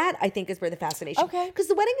 That, I think, is where the fascination. Okay. Because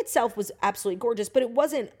the wedding itself was absolutely gorgeous, but it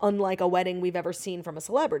wasn't unlike a wedding we've ever seen from a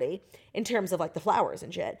celebrity in terms of like the flowers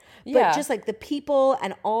and shit. But just like the people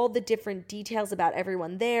and all the different details about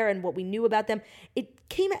everyone there and what we knew about them, it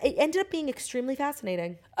ended up being extremely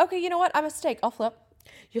fascinating. Okay, you know what? I'm a steak. I'll flip.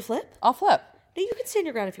 You flip? I'll flip. No, you can stand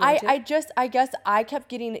your ground if you want to. I guess I kept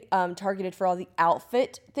getting targeted for all the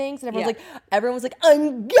outfit things, and everyone was like,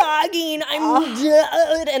 I'm gagging, I'm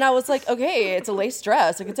dead. And I was like, okay, it's a lace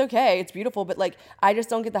dress, like it's okay, it's beautiful, but like I just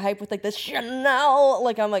don't get the hype with like the Chanel.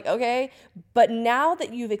 Like I'm like, okay. But now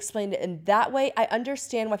that you've explained it in that way, I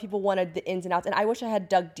understand why people wanted the ins and outs, and I wish I had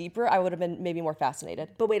dug deeper. I would have been maybe more fascinated.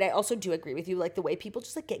 But wait, I also do agree with you, like the way people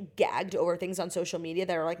just like get gagged over things on social media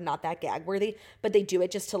that are like not that gag worthy, but they do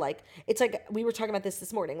it just to like, it's like we we were talking about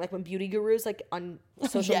this morning, like when beauty gurus like on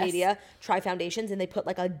social media try foundations and they put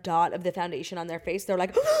like a dot of the foundation on their face, they're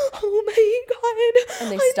like, oh my God,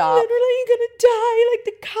 and they I'm stop. literally gonna die, like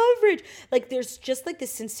the coverage. Like there's just like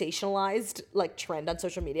this sensationalized like trend on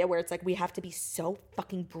social media where it's like we have to be so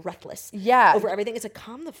fucking breathless over everything. It's like,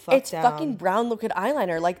 calm the fuck down. It's fucking brown liquid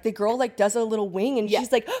eyeliner. Like the girl like does a little wing and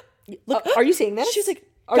she's like, look, are you seeing this? She's like,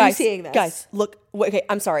 are you seeing this? Guys, look. Okay,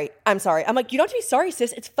 I'm sorry. I'm like, you don't have to be sorry,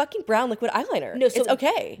 sis. It's fucking brown liquid eyeliner. No, so it's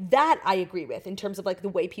okay. That I agree with in terms of like the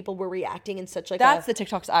way people were reacting and such like. That's the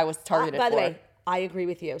TikToks I was targeted for. By the way, I agree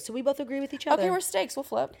with you. So we both agree with each other. Okay, we're stakes. We'll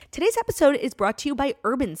flip. Today's episode is brought to you by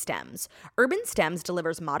Urban Stems. Urban Stems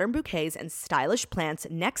delivers modern bouquets and stylish plants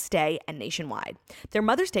next day and nationwide. Their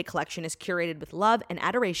Mother's Day collection is curated with love and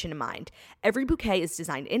adoration in mind. Every bouquet is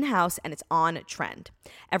designed in-house and it's on trend.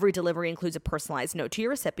 Every delivery includes a personalized note to your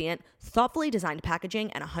recipient, thoughtfully designed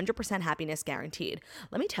packaging, and 100% happiness guaranteed.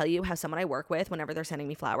 Let me tell you how someone I work with, whenever they're sending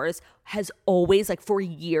me flowers, has always, like for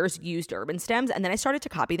years, used Urban Stems. And then I started to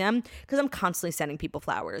copy them because I'm constantly sending people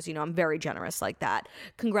flowers. You know, I'm very generous like that.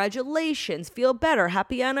 Congratulations, feel better,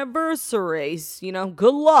 happy anniversaries, you know,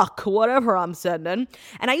 good luck, whatever I'm sending.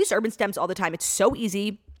 And I use Urban Stems all the time. It's so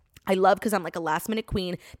easy. I love because I'm like a last minute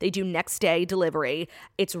queen. They do next day delivery.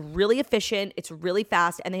 It's really efficient. It's really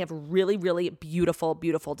fast. And they have really, really beautiful,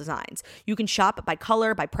 beautiful designs. You can shop by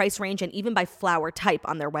color, by price range, and even by flower type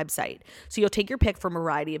on their website. So you'll take your pick from a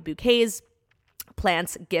variety of bouquets,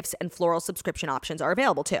 plants, gifts, and floral subscription options are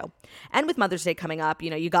available too. And with Mother's Day coming up, you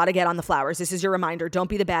know, you got to get on the flowers. This is your reminder. Don't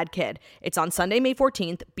be the bad kid. It's on Sunday, May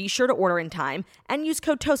 14th. Be sure to order in time and use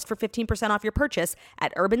code TOAST for 15% off your purchase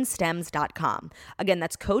at urbanstems.com. Again,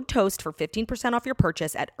 that's code TOAST for 15% off your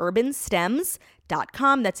purchase at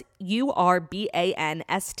urbanstems.com. That's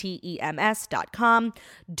URBANSTEMS.com.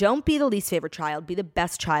 Don't be the least favorite child. Be the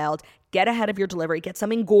best child. Get ahead of your delivery. Get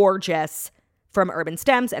something gorgeous from Urban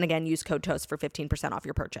Stems, and again, use code TOAST for 15% off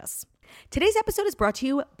your purchase. Today's episode is brought to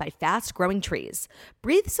you by Fast Growing Trees.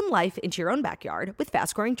 Breathe some life into your own backyard with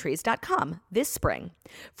fastgrowingtrees.com this spring.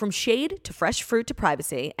 From shade to fresh fruit to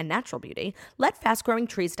privacy and natural beauty, let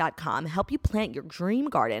fastgrowingtrees.com help you plant your dream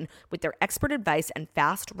garden with their expert advice and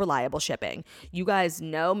fast, reliable shipping. You guys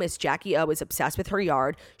know Miss Jackie O is obsessed with her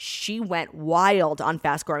yard. She went wild on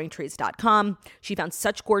fastgrowingtrees.com. She found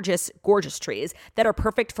such gorgeous, gorgeous trees that are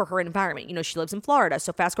perfect for her environment. You know, she lives in Florida,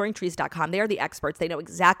 so fastgrowingtrees.com, they are the experts. They know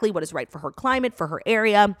exactly what is right for her climate, for her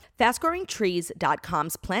area.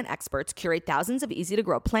 FastGrowingTrees.com's plant experts curate thousands of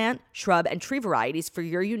easy-to-grow plant, shrub, and tree varieties for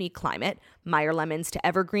your unique climate, Meyer lemons to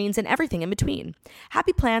evergreens and everything in between.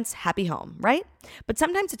 Happy plants, happy home, right? But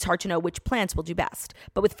sometimes it's hard to know which plants will do best.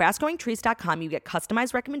 But with FastGrowingTrees.com, you get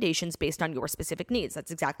customized recommendations based on your specific needs. That's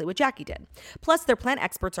exactly what Jackie did. Plus, their plant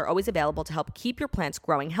experts are always available to help keep your plants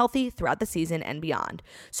growing healthy throughout the season and beyond.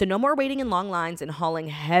 So no more waiting in long lines and hauling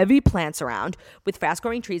heavy plants around. With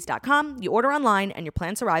FastGrowingTrees.com, you order online and your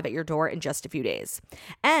plants arrive at your door in just a few days.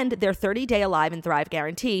 And their 30-day Alive and Thrive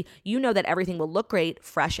guarantee, you know that everything will look great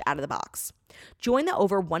fresh out of the box. Join the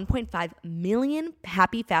over 1.5 million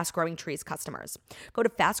happy Fast Growing Trees customers. Go to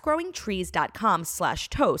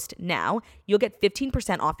fastgrowingtrees.com/toast now. You'll get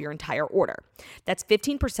 15% off your entire order. That's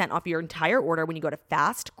 15% off your entire order when you go to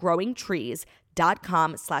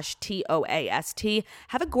fastgrowingtrees.com/TOAST.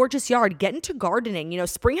 Have a gorgeous yard. Get into gardening. You know,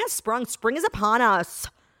 spring has sprung. Spring is upon us.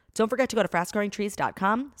 Don't forget to go to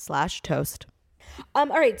fastgrowingtrees.com/toast. All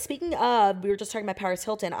right, speaking of, we were just talking about Paris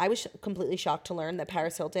Hilton. I was completely shocked to learn that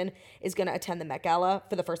Paris Hilton is going to attend the Met Gala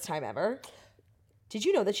for the first time ever. Did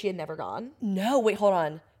you know that she had never gone? No, wait, hold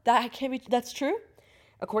on. That can't be, that's true?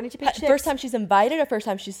 According to Page Six. First time she's invited or first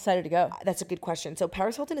time she's decided to go? That's a good question. So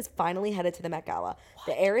Paris Hilton is finally headed to the Met Gala. What?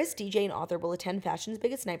 The heiress, DJ, and author will attend fashion's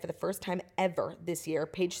biggest night for the first time ever this year.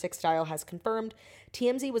 Page Six Style has confirmed.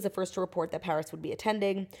 TMZ was the first to report that Paris would be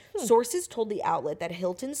attending. Sources told the outlet that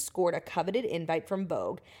Hilton scored a coveted invite from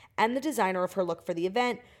Vogue and the designer of her look for the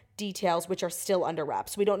event, details which are still under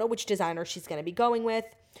wraps. We don't know which designer she's going to be going with,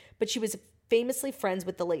 but she was famously friends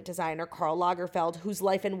with the late designer Karl Lagerfeld, whose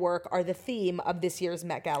life and work are the theme of this year's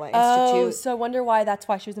Met Gala Institute. Oh, so I wonder why that's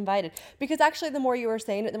why she was invited. Because actually, the more you were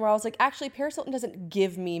saying it, the more I was like, actually, Paris Hilton doesn't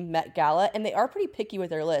give me Met Gala, and they are pretty picky with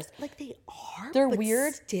their list. Like, they are? They're but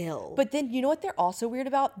weird. Still. But then, you know what they're also weird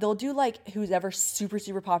about? They'll do, like, who's ever super,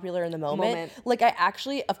 super popular in the moment. Like, I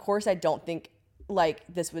actually, of course, I don't think like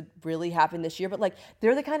this would really happen this year, but like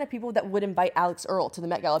they're the kind of people that would invite Alex Earl to the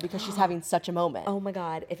Met Gala because she's having such a moment. Oh my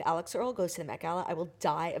God. If Alex Earl goes to the Met Gala, I will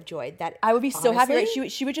die of joy. That I would be so happy.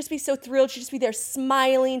 Right? She would just be so thrilled. She'd just be there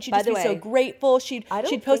smiling. She'd just be so grateful. She'd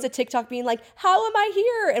post a TikTok being like, how am I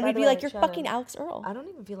here? And we'd be like, you're Shannon, fucking Alex Earl. I don't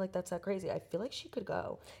even feel like that's that crazy. I feel like she could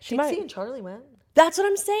go. She might. And Charlie went. That's what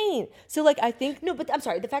I'm saying. So, like, I think... No, but I'm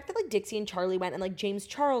sorry. The fact that, like, Dixie and Charlie went and, like, James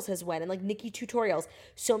Charles has went and, like, Nikki Tutorials,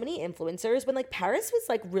 so many influencers. When, like, Paris was,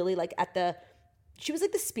 like, really, like, she was,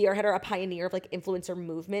 like, the spearheader, a pioneer of, like, influencer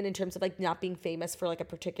movement in terms of, like, not being famous for, like, a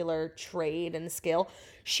particular trade and skill.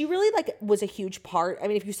 She really, like, was a huge part. I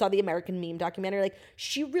mean, if you saw the American Meme documentary, like,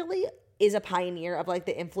 she really is a pioneer of, like,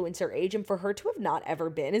 the influencer age. And for her to have not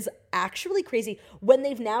ever been is actually crazy when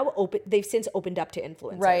they've since opened up to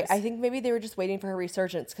influencers. Right. I think maybe they were just waiting for her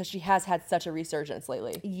resurgence because she has had such a resurgence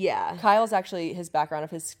lately. Yeah. Kyle's actually, his background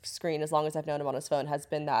of his screen, as long as I've known him on his phone, has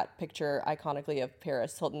been that picture iconically of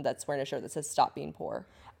Paris Hilton that's wearing a shirt that says "Stop Being Poor."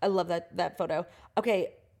 I love that photo.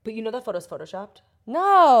 Okay, but you know that photo's photoshopped?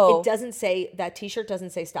 No. It doesn't say, that t-shirt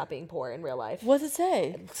doesn't say "Stop Being Poor" in real life. What does it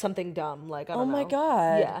say? Something dumb, like, I don't know. Oh my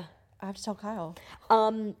God. Yeah. I have to tell Kyle.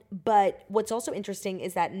 But what's also interesting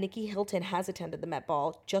is that Nikki Hilton has attended the Met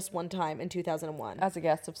Ball just one time in 2001. As a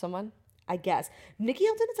guest of someone? I guess. Nikki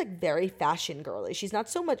Hilton is, like, very fashion girly. She's not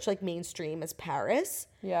so much, like, mainstream as Paris.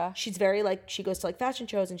 Yeah. She's very, like, she goes to, like, fashion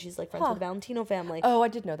shows and she's, like, friends with the Valentino family. Oh, I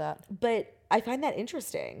did know that. But I find that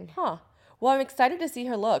interesting. Huh. Well, I'm excited to see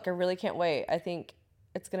her look. I really can't wait. I think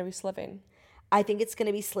it's going to be sliving. I think it's going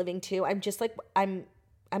to be sliving, too. I'm just, like, I'm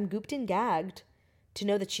gooped and gagged to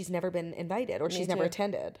know that she's never been invited or she's never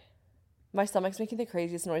attended. My stomach's making the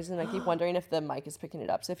craziest noises, and I keep wondering if the mic is picking it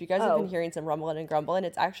up. So if you guys have been hearing some rumbling and grumbling,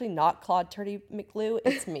 it's actually not Claude Turdy McLew,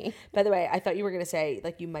 it's me. By the way, I thought you were going to say,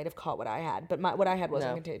 like, you might have caught what I had, but what I had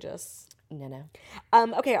wasn't contagious. No.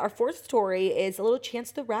 Okay, our fourth story is a little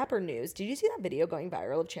Chance the Rapper news. Did you see that video going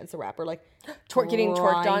viral of Chance the Rapper, like, getting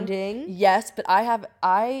twerked on? Yes, but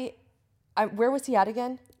I where was he at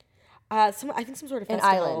again? I think some sort of festival.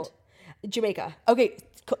 An island. Jamaica. Okay,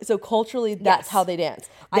 so culturally, that's how they dance.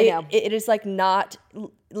 I know. It is, like, not,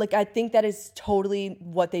 like, I think that is totally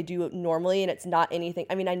what they do normally, and it's not anything.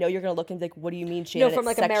 I mean, I know you're going to look and be like, what do you mean, Shannon? No, from,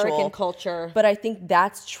 like, sexual. American culture. But I think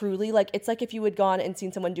that's truly, like, it's like if you had gone and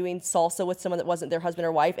seen someone doing salsa with someone that wasn't their husband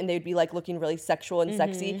or wife, and they'd be, like, looking really sexual and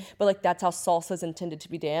sexy, but, like, that's how salsa is intended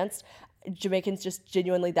to be danced. Jamaicans just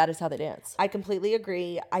genuinely, that is how they dance. I completely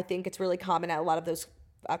agree. I think it's really common at a lot of those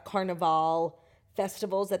carnival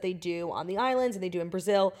festivals that they do on the islands and they do in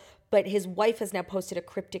Brazil. But his wife has now posted a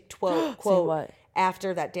cryptic quote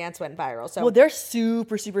after that dance went viral. So, well, they're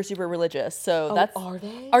super, super, super religious. So that's... Are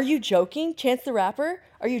they? Are you joking? Chance the Rapper?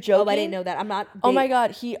 Are you joking? Oh, I didn't know that. I'm not... Oh my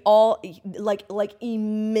God. He like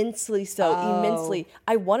immensely so. Immensely.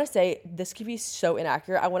 I want to say, this could be so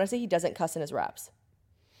inaccurate. I want to say he doesn't cuss in his raps.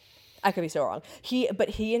 I could be so wrong. But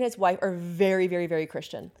he and his wife are very, very, very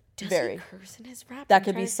Christian. Does very. he curse in his rap? That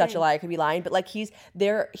could be such a lie. I could be lying, but, like,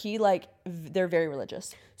 they're very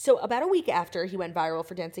religious. So about a week after he went viral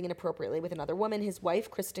for dancing inappropriately with another woman, his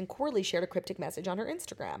wife, Kristen Corley, shared a cryptic message on her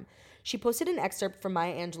Instagram. She posted an excerpt from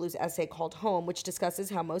Maya Angelou's essay called Home, which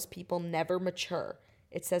discusses how most people never mature.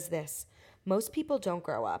 It says this: most people don't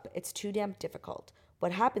grow up. It's too damn difficult.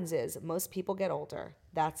 What happens is most people get older.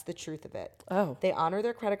 That's the truth of it. Oh. They honor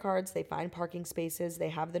their credit cards. They find parking spaces. They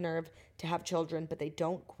have the nerve to have children, but they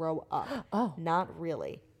don't grow up. Oh. Not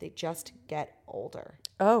really. They just get older.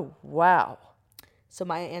 Oh, wow. So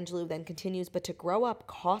Maya Angelou then continues, but to grow up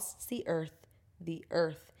costs the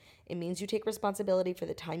earth. It means you take responsibility for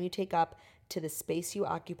the time you take up, to the space you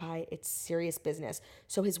occupy. It's serious business.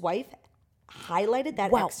 So his wife highlighted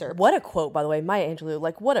that excerpt. What a quote, by the way. Maya Angelou,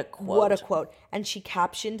 like, what a quote. What a quote. And she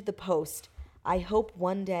captioned the post, I hope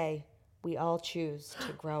one day we all choose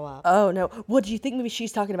to grow up. Oh, no. What do you think? Maybe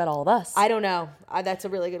she's talking about all of us? I don't know. That's a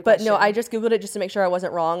really good But question. no, I just Googled it just to make sure I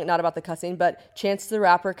wasn't wrong, not about the cussing, but Chance the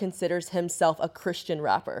Rapper considers himself a Christian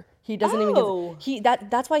rapper. He doesn't even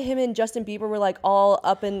that's why him and Justin Bieber were, like, all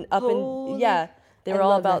up and yeah. They were all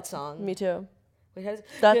love about that song. Me too. That's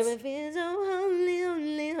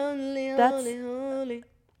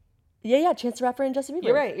Yeah, Chance the Rapper and Justin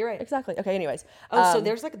Bieber. You're right. Exactly. Okay, anyways. So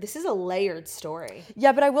there's, like, this is a layered story.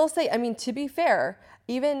 Yeah, but I will say, I mean, to be fair,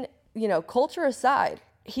 even, culture aside,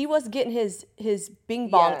 he was getting his bing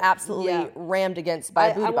bong absolutely rammed against by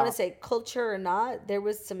a booty I want to bomb. say, culture or not, there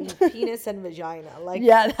was some penis and vagina. Like,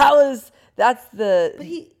 yeah, that's the... But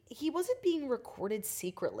he wasn't being recorded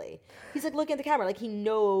secretly. He's, like, looking at the camera, like, he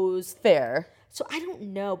knows. Fair. So I don't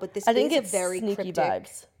know, but this I think is it's a very sneaky cryptic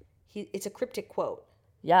vibes. It's a cryptic quote.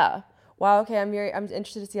 Yeah. Wow. Okay. I'm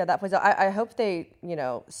interested to see how that plays out. I hope they,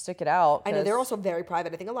 stick it out. I know they're also very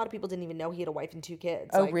private. I think a lot of people didn't even know he had a wife and 2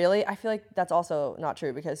 kids. Oh, really? I feel like that's also not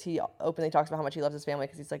true because he openly talks about how much he loves his family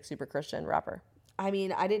because he's, like, super Christian rapper. I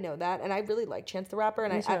mean, I didn't know that, and I really like Chance the Rapper,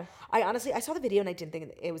 and I honestly, I saw the video and I didn't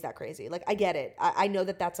think it was that crazy. Like, I get it. I know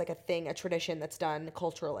that that's, like, a thing, a tradition that's done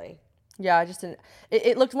culturally. Yeah, I just didn't.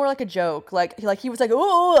 It looked more like a joke. Like he was like,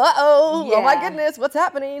 oh my Yeah. goodness, what's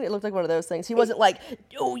happening? It looked like one of those things. He wasn't like,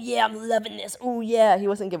 oh yeah, I'm loving this. Oh yeah, he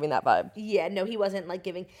wasn't giving that vibe. Yeah, no, he wasn't like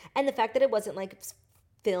giving, and the fact that it wasn't like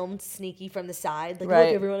filmed sneaky from the side, like Right.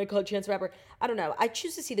 look, everyone, I called Chance the Rapper. I don't know. I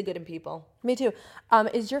choose to see the good in people. Me too.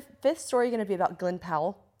 Is your fifth story going to be about Glenn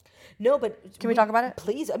Powell? No, but Can we talk about it?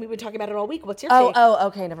 Please. I mean, we've been talking about it all week. What's your Oh, take? oh,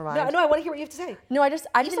 okay, never mind. No, I want to hear what you have to say. No, I just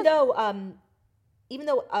Even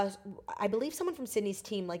though I believe someone from Sydney's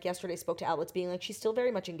team like yesterday spoke to outlets being like she's still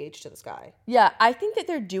very much engaged to this guy. Yeah, I think that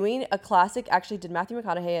they're doing a classic. Actually, did Matthew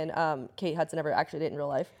McConaughey and Kate Hudson ever actually date in real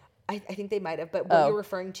life? I think they might have, but what you're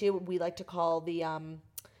referring to, we like to call the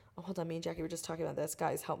oh, hold on, me and Jackie were just talking about this.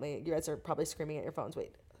 Guys, help me. You guys are probably screaming at your phones.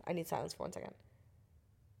 Wait, I need silence for 1 second.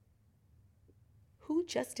 Who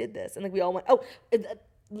just did this? And like we all went, oh,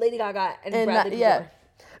 Lady Gaga and Bradley Cooper. Yeah.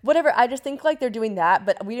 Whatever. I just think like they're doing that,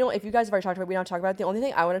 but we don't. If you guys have already talked about it, we don't talk about it. The only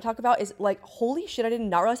thing I want to talk about is like, holy shit! I did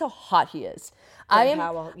not realize how hot he is. Glenn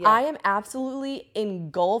Powell, yeah. I am absolutely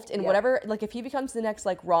engulfed in whatever. Like, if he becomes the next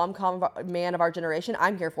like rom-com man of our generation,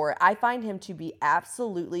 I'm here for it. I find him to be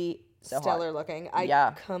absolutely so Stellar hot. looking.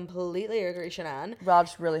 I completely agree, Shannon.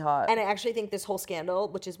 Rob's really hot. And I actually think this whole scandal,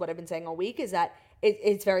 which is what I've been saying all week, is that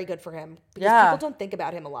it's very good for him because Yeah. people don't think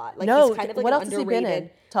about him a lot. Like No, he's kind of like what an else has he been underrated in?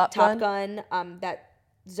 Top Gun, that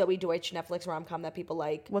Zoe Deutsch Netflix rom-com that people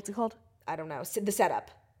like. What's it called? I don't know. The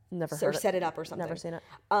Setup. Never Or heard it. Set It Up or something. Never seen it.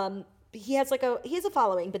 He has a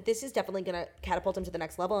following, but this is definitely going to catapult him to the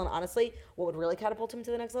next level. And honestly, what would really catapult him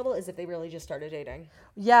to the next level is if they really just started dating.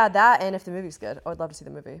 Yeah, that, and if the movie's good, I would love to see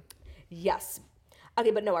the movie. Yes.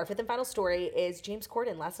 Okay, but no, our fifth and final story is James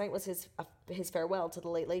Corden. Last night was his farewell to the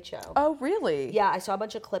Late Late Show. Oh, really? Yeah, I saw a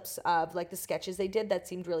bunch of clips of like the sketches they did that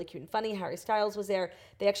seemed really cute and funny. Harry Styles was there.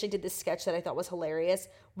 They actually did this sketch that I thought was hilarious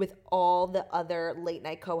with all the other late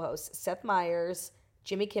night co-hosts: Seth Meyers,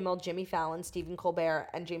 Jimmy Kimmel, Jimmy Fallon, Stephen Colbert,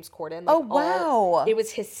 and James Corden. Like, Oh, wow. It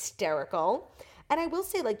was hysterical. And I will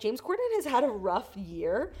say, like, James Corden has had a rough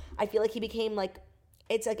year. I feel like he became like,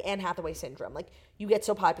 it's like Anne Hathaway syndrome. Like, you get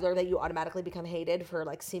so popular that you automatically become hated for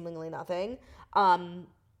like seemingly nothing. But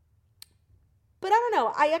I don't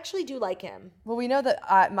know. I actually do like him. Well, we know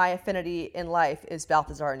that my affinity in life is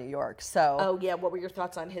Balthazar in New York, so... Oh, yeah. What were your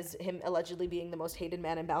thoughts on him allegedly being the most hated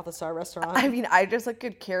man in Balthazar restaurant? I mean, I just, like,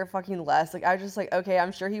 could care fucking less. Like, I was just like, okay,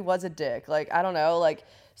 I'm sure he was a dick. Like, I don't know. Like,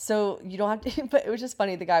 so you don't have to... But it was just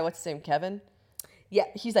funny. The guy, what's his name? Kevin? Yeah.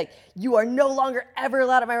 He's like, you are no longer ever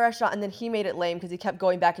allowed at my restaurant. And then he made it lame because he kept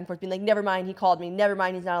going back and forth, being like, never mind, he called me. Never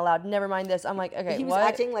mind, he's not allowed. Never mind this. I'm like, okay, He was what?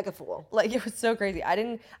 acting like a fool. Like, it was so crazy.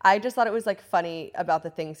 I just thought it was, like, funny about the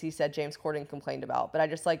things he said James Corden complained about. But I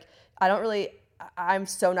just, like, I'm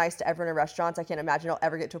so nice to everyone in restaurants. I can't imagine I'll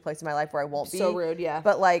ever get to a place in my life where I won't be. So rude, yeah.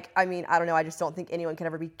 But, like, I mean, I don't know. I just don't think anyone can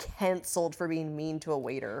ever be canceled for being mean to a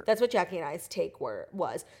waiter. That's what Jackie and I's take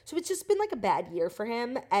was. So it's just been like a bad year for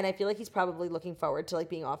him, and I feel like he's probably looking forward to like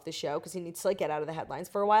being off the show because he needs to like get out of the headlines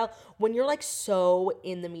for a while. When you're like so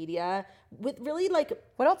in the media with really like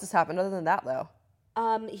What else has happened other than that, though?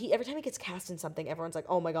 he every time he gets cast in something, everyone's like,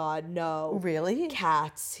 oh my god, no, Really?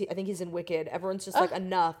 Cats. I think he's in Wicked. Everyone's just like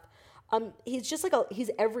enough. He's just like he's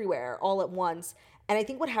everywhere all at once. And I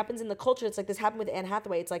think what happens in the culture, it's like this happened with Anne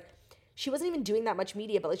Hathaway. It's like she wasn't even doing that much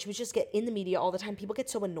media, but like she was just in the media all the time. People get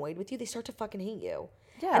so annoyed with you, they start to fucking hate you.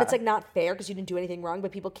 Yeah. And it's like not fair because you didn't do anything wrong,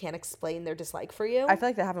 but people can't explain their dislike for you. I feel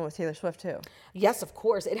like that happened with Taylor Swift, too. Yes, of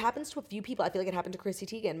course. It happens to a few people. I feel like it happened to Chrissy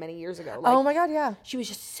Teigen many years ago. Like, Oh, my God, yeah. she was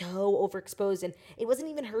just so overexposed, and it wasn't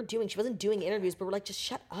even her doing. She wasn't doing interviews, but we're like, just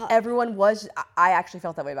shut up. Everyone was... I actually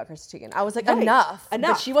felt that way about Chrissy Teigen. I was like, Right. enough.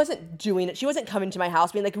 Enough. But she wasn't doing it. She wasn't coming to my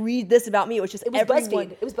house being like, read this about me. It was just It was everyone...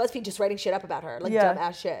 BuzzFeed. It was BuzzFeed just writing shit up about her, like Yeah. dumb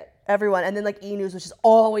ass shit. Everyone. And then, like, E! News was just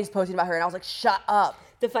always posting about her. And I was like, shut up.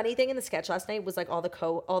 The funny thing in the sketch last night was like all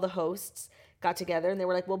the hosts got together and they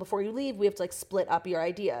were like, well, before you leave, we have to like split up your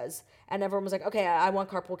ideas. And everyone was like, okay, I want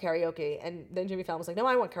carpool karaoke. And then Jimmy Fallon was like, no,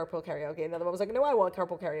 I want carpool karaoke. And the other one was like, no, I want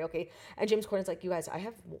carpool karaoke. And James Corden's like, you guys, I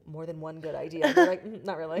have more than one good idea. And they're like,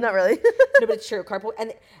 not really. Not really. No, but it's true. Carpool,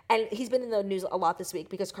 and he's been in the news a lot this week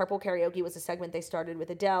because carpool karaoke was a segment they started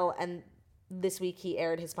with Adele, and this week he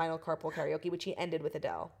aired his final carpool karaoke, which he ended with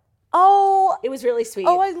Adele. Oh, It was really sweet.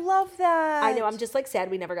 oh, I love that. I know. I'm just like sad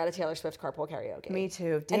we never got a Taylor Swift carpool karaoke. Me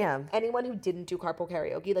too. And Damn. anyone who didn't do carpool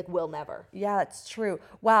karaoke like will never. Yeah, that's true.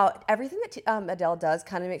 Wow, everything that Adele does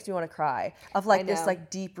kind of makes me want to cry. Of like this know. like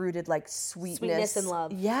deep-rooted like sweetness and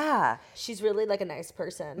love. Yeah. She's really like a nice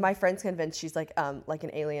person. My friend's convinced she's like an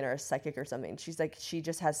alien or a psychic or something. She's like she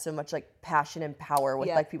just has so much like passion and power with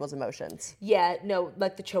Yeah. like people's emotions. Yeah, no,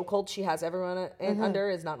 like the chokehold she has everyone under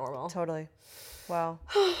is not normal. Totally. Wow.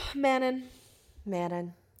 Mannon.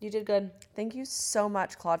 Mannon. You did good. Thank you so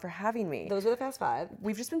much, Claude, for having me. Those were the Fast Five.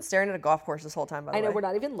 We've just been staring at a golf course this whole time, by the way. I know, we're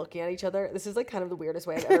not even looking at each other. This is like kind of the weirdest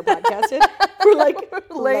way I've ever podcasted. We're like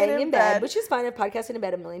laying in bed, which is fine. I've podcasted in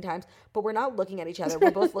bed a million times, but we're not looking at each other. We're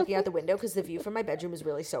both looking out the window because the view from my bedroom is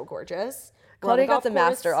really so gorgeous. Claudia got the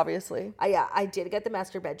master, obviously. Yeah, I did get the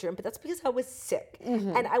master bedroom, but that's because I was sick.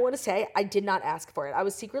 And I want to say I did not ask for it. I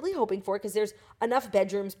was secretly hoping for it because there's enough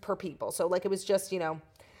bedrooms per people. So like it was just,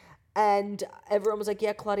 and everyone was like,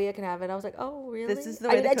 yeah, Claudia can have it. I was like, oh, really? This is the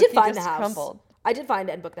way I did find the just house. crumbled. I did find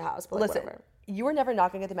it and book the house, but like, Listen, whatever. you were never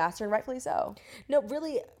not going to get the master, and rightfully so. No,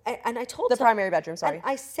 really, and I told The primary bedroom, sorry. And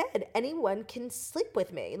I said anyone can sleep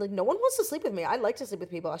with me. Like no one wants to sleep with me. I like to sleep with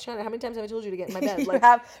people. Shannon, how many times have I told you to get in my bed? You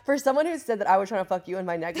have, for someone who said that I was trying to fuck you in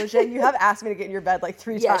my negligee, you have asked me to get in your bed like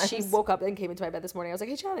 3 yeah, times. she woke up and came into my bed this morning. I was like,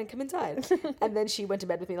 hey Shannon, come inside. And then she went to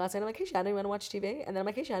bed with me last night. I'm like, hey Shannon, you want to watch TV? And then I'm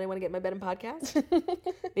like, hey Shannon, you want to get in my bed and podcast?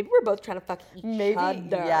 Maybe we're both trying to fuck each other.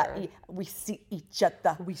 Yeah, we see each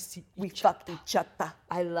other. We fuck each other.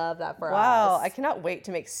 I love that for us. Wow, I cannot wait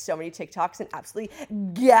to make so many TikToks and absolutely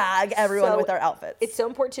gag everyone with our outfits. It's so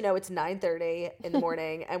important to know it's 9:30 in the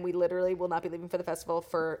morning, and we literally will not be leaving for the festival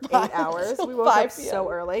for 8 hours. We woke up so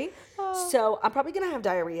early. So I'm probably going to have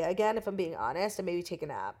diarrhea again, if I'm being honest, and maybe take a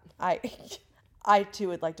nap. I too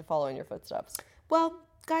would like to follow in your footsteps. Well,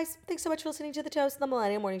 guys, thanks so much for listening to The Toast, the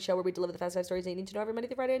Millennial Morning Show, where we deliver the Fast 5 stories you need to know every Monday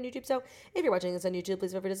through Friday on YouTube. So if you're watching this on YouTube,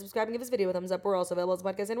 please feel free to subscribe and give this video a thumbs up. We're also available as a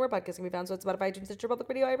podcast anywhere podcasts can be found. So it's Spotify, iTunes, Stitcher, Public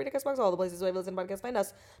Radio, every Castbox, all the places where you listen to podcasts. Find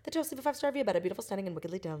us. The Toast, leave a 5-star review about how beautiful, stunning, and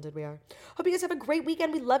wickedly talented we are. Hope you guys have a great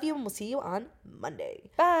weekend. We love you, and we'll see you on Monday.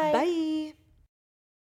 Bye. Bye.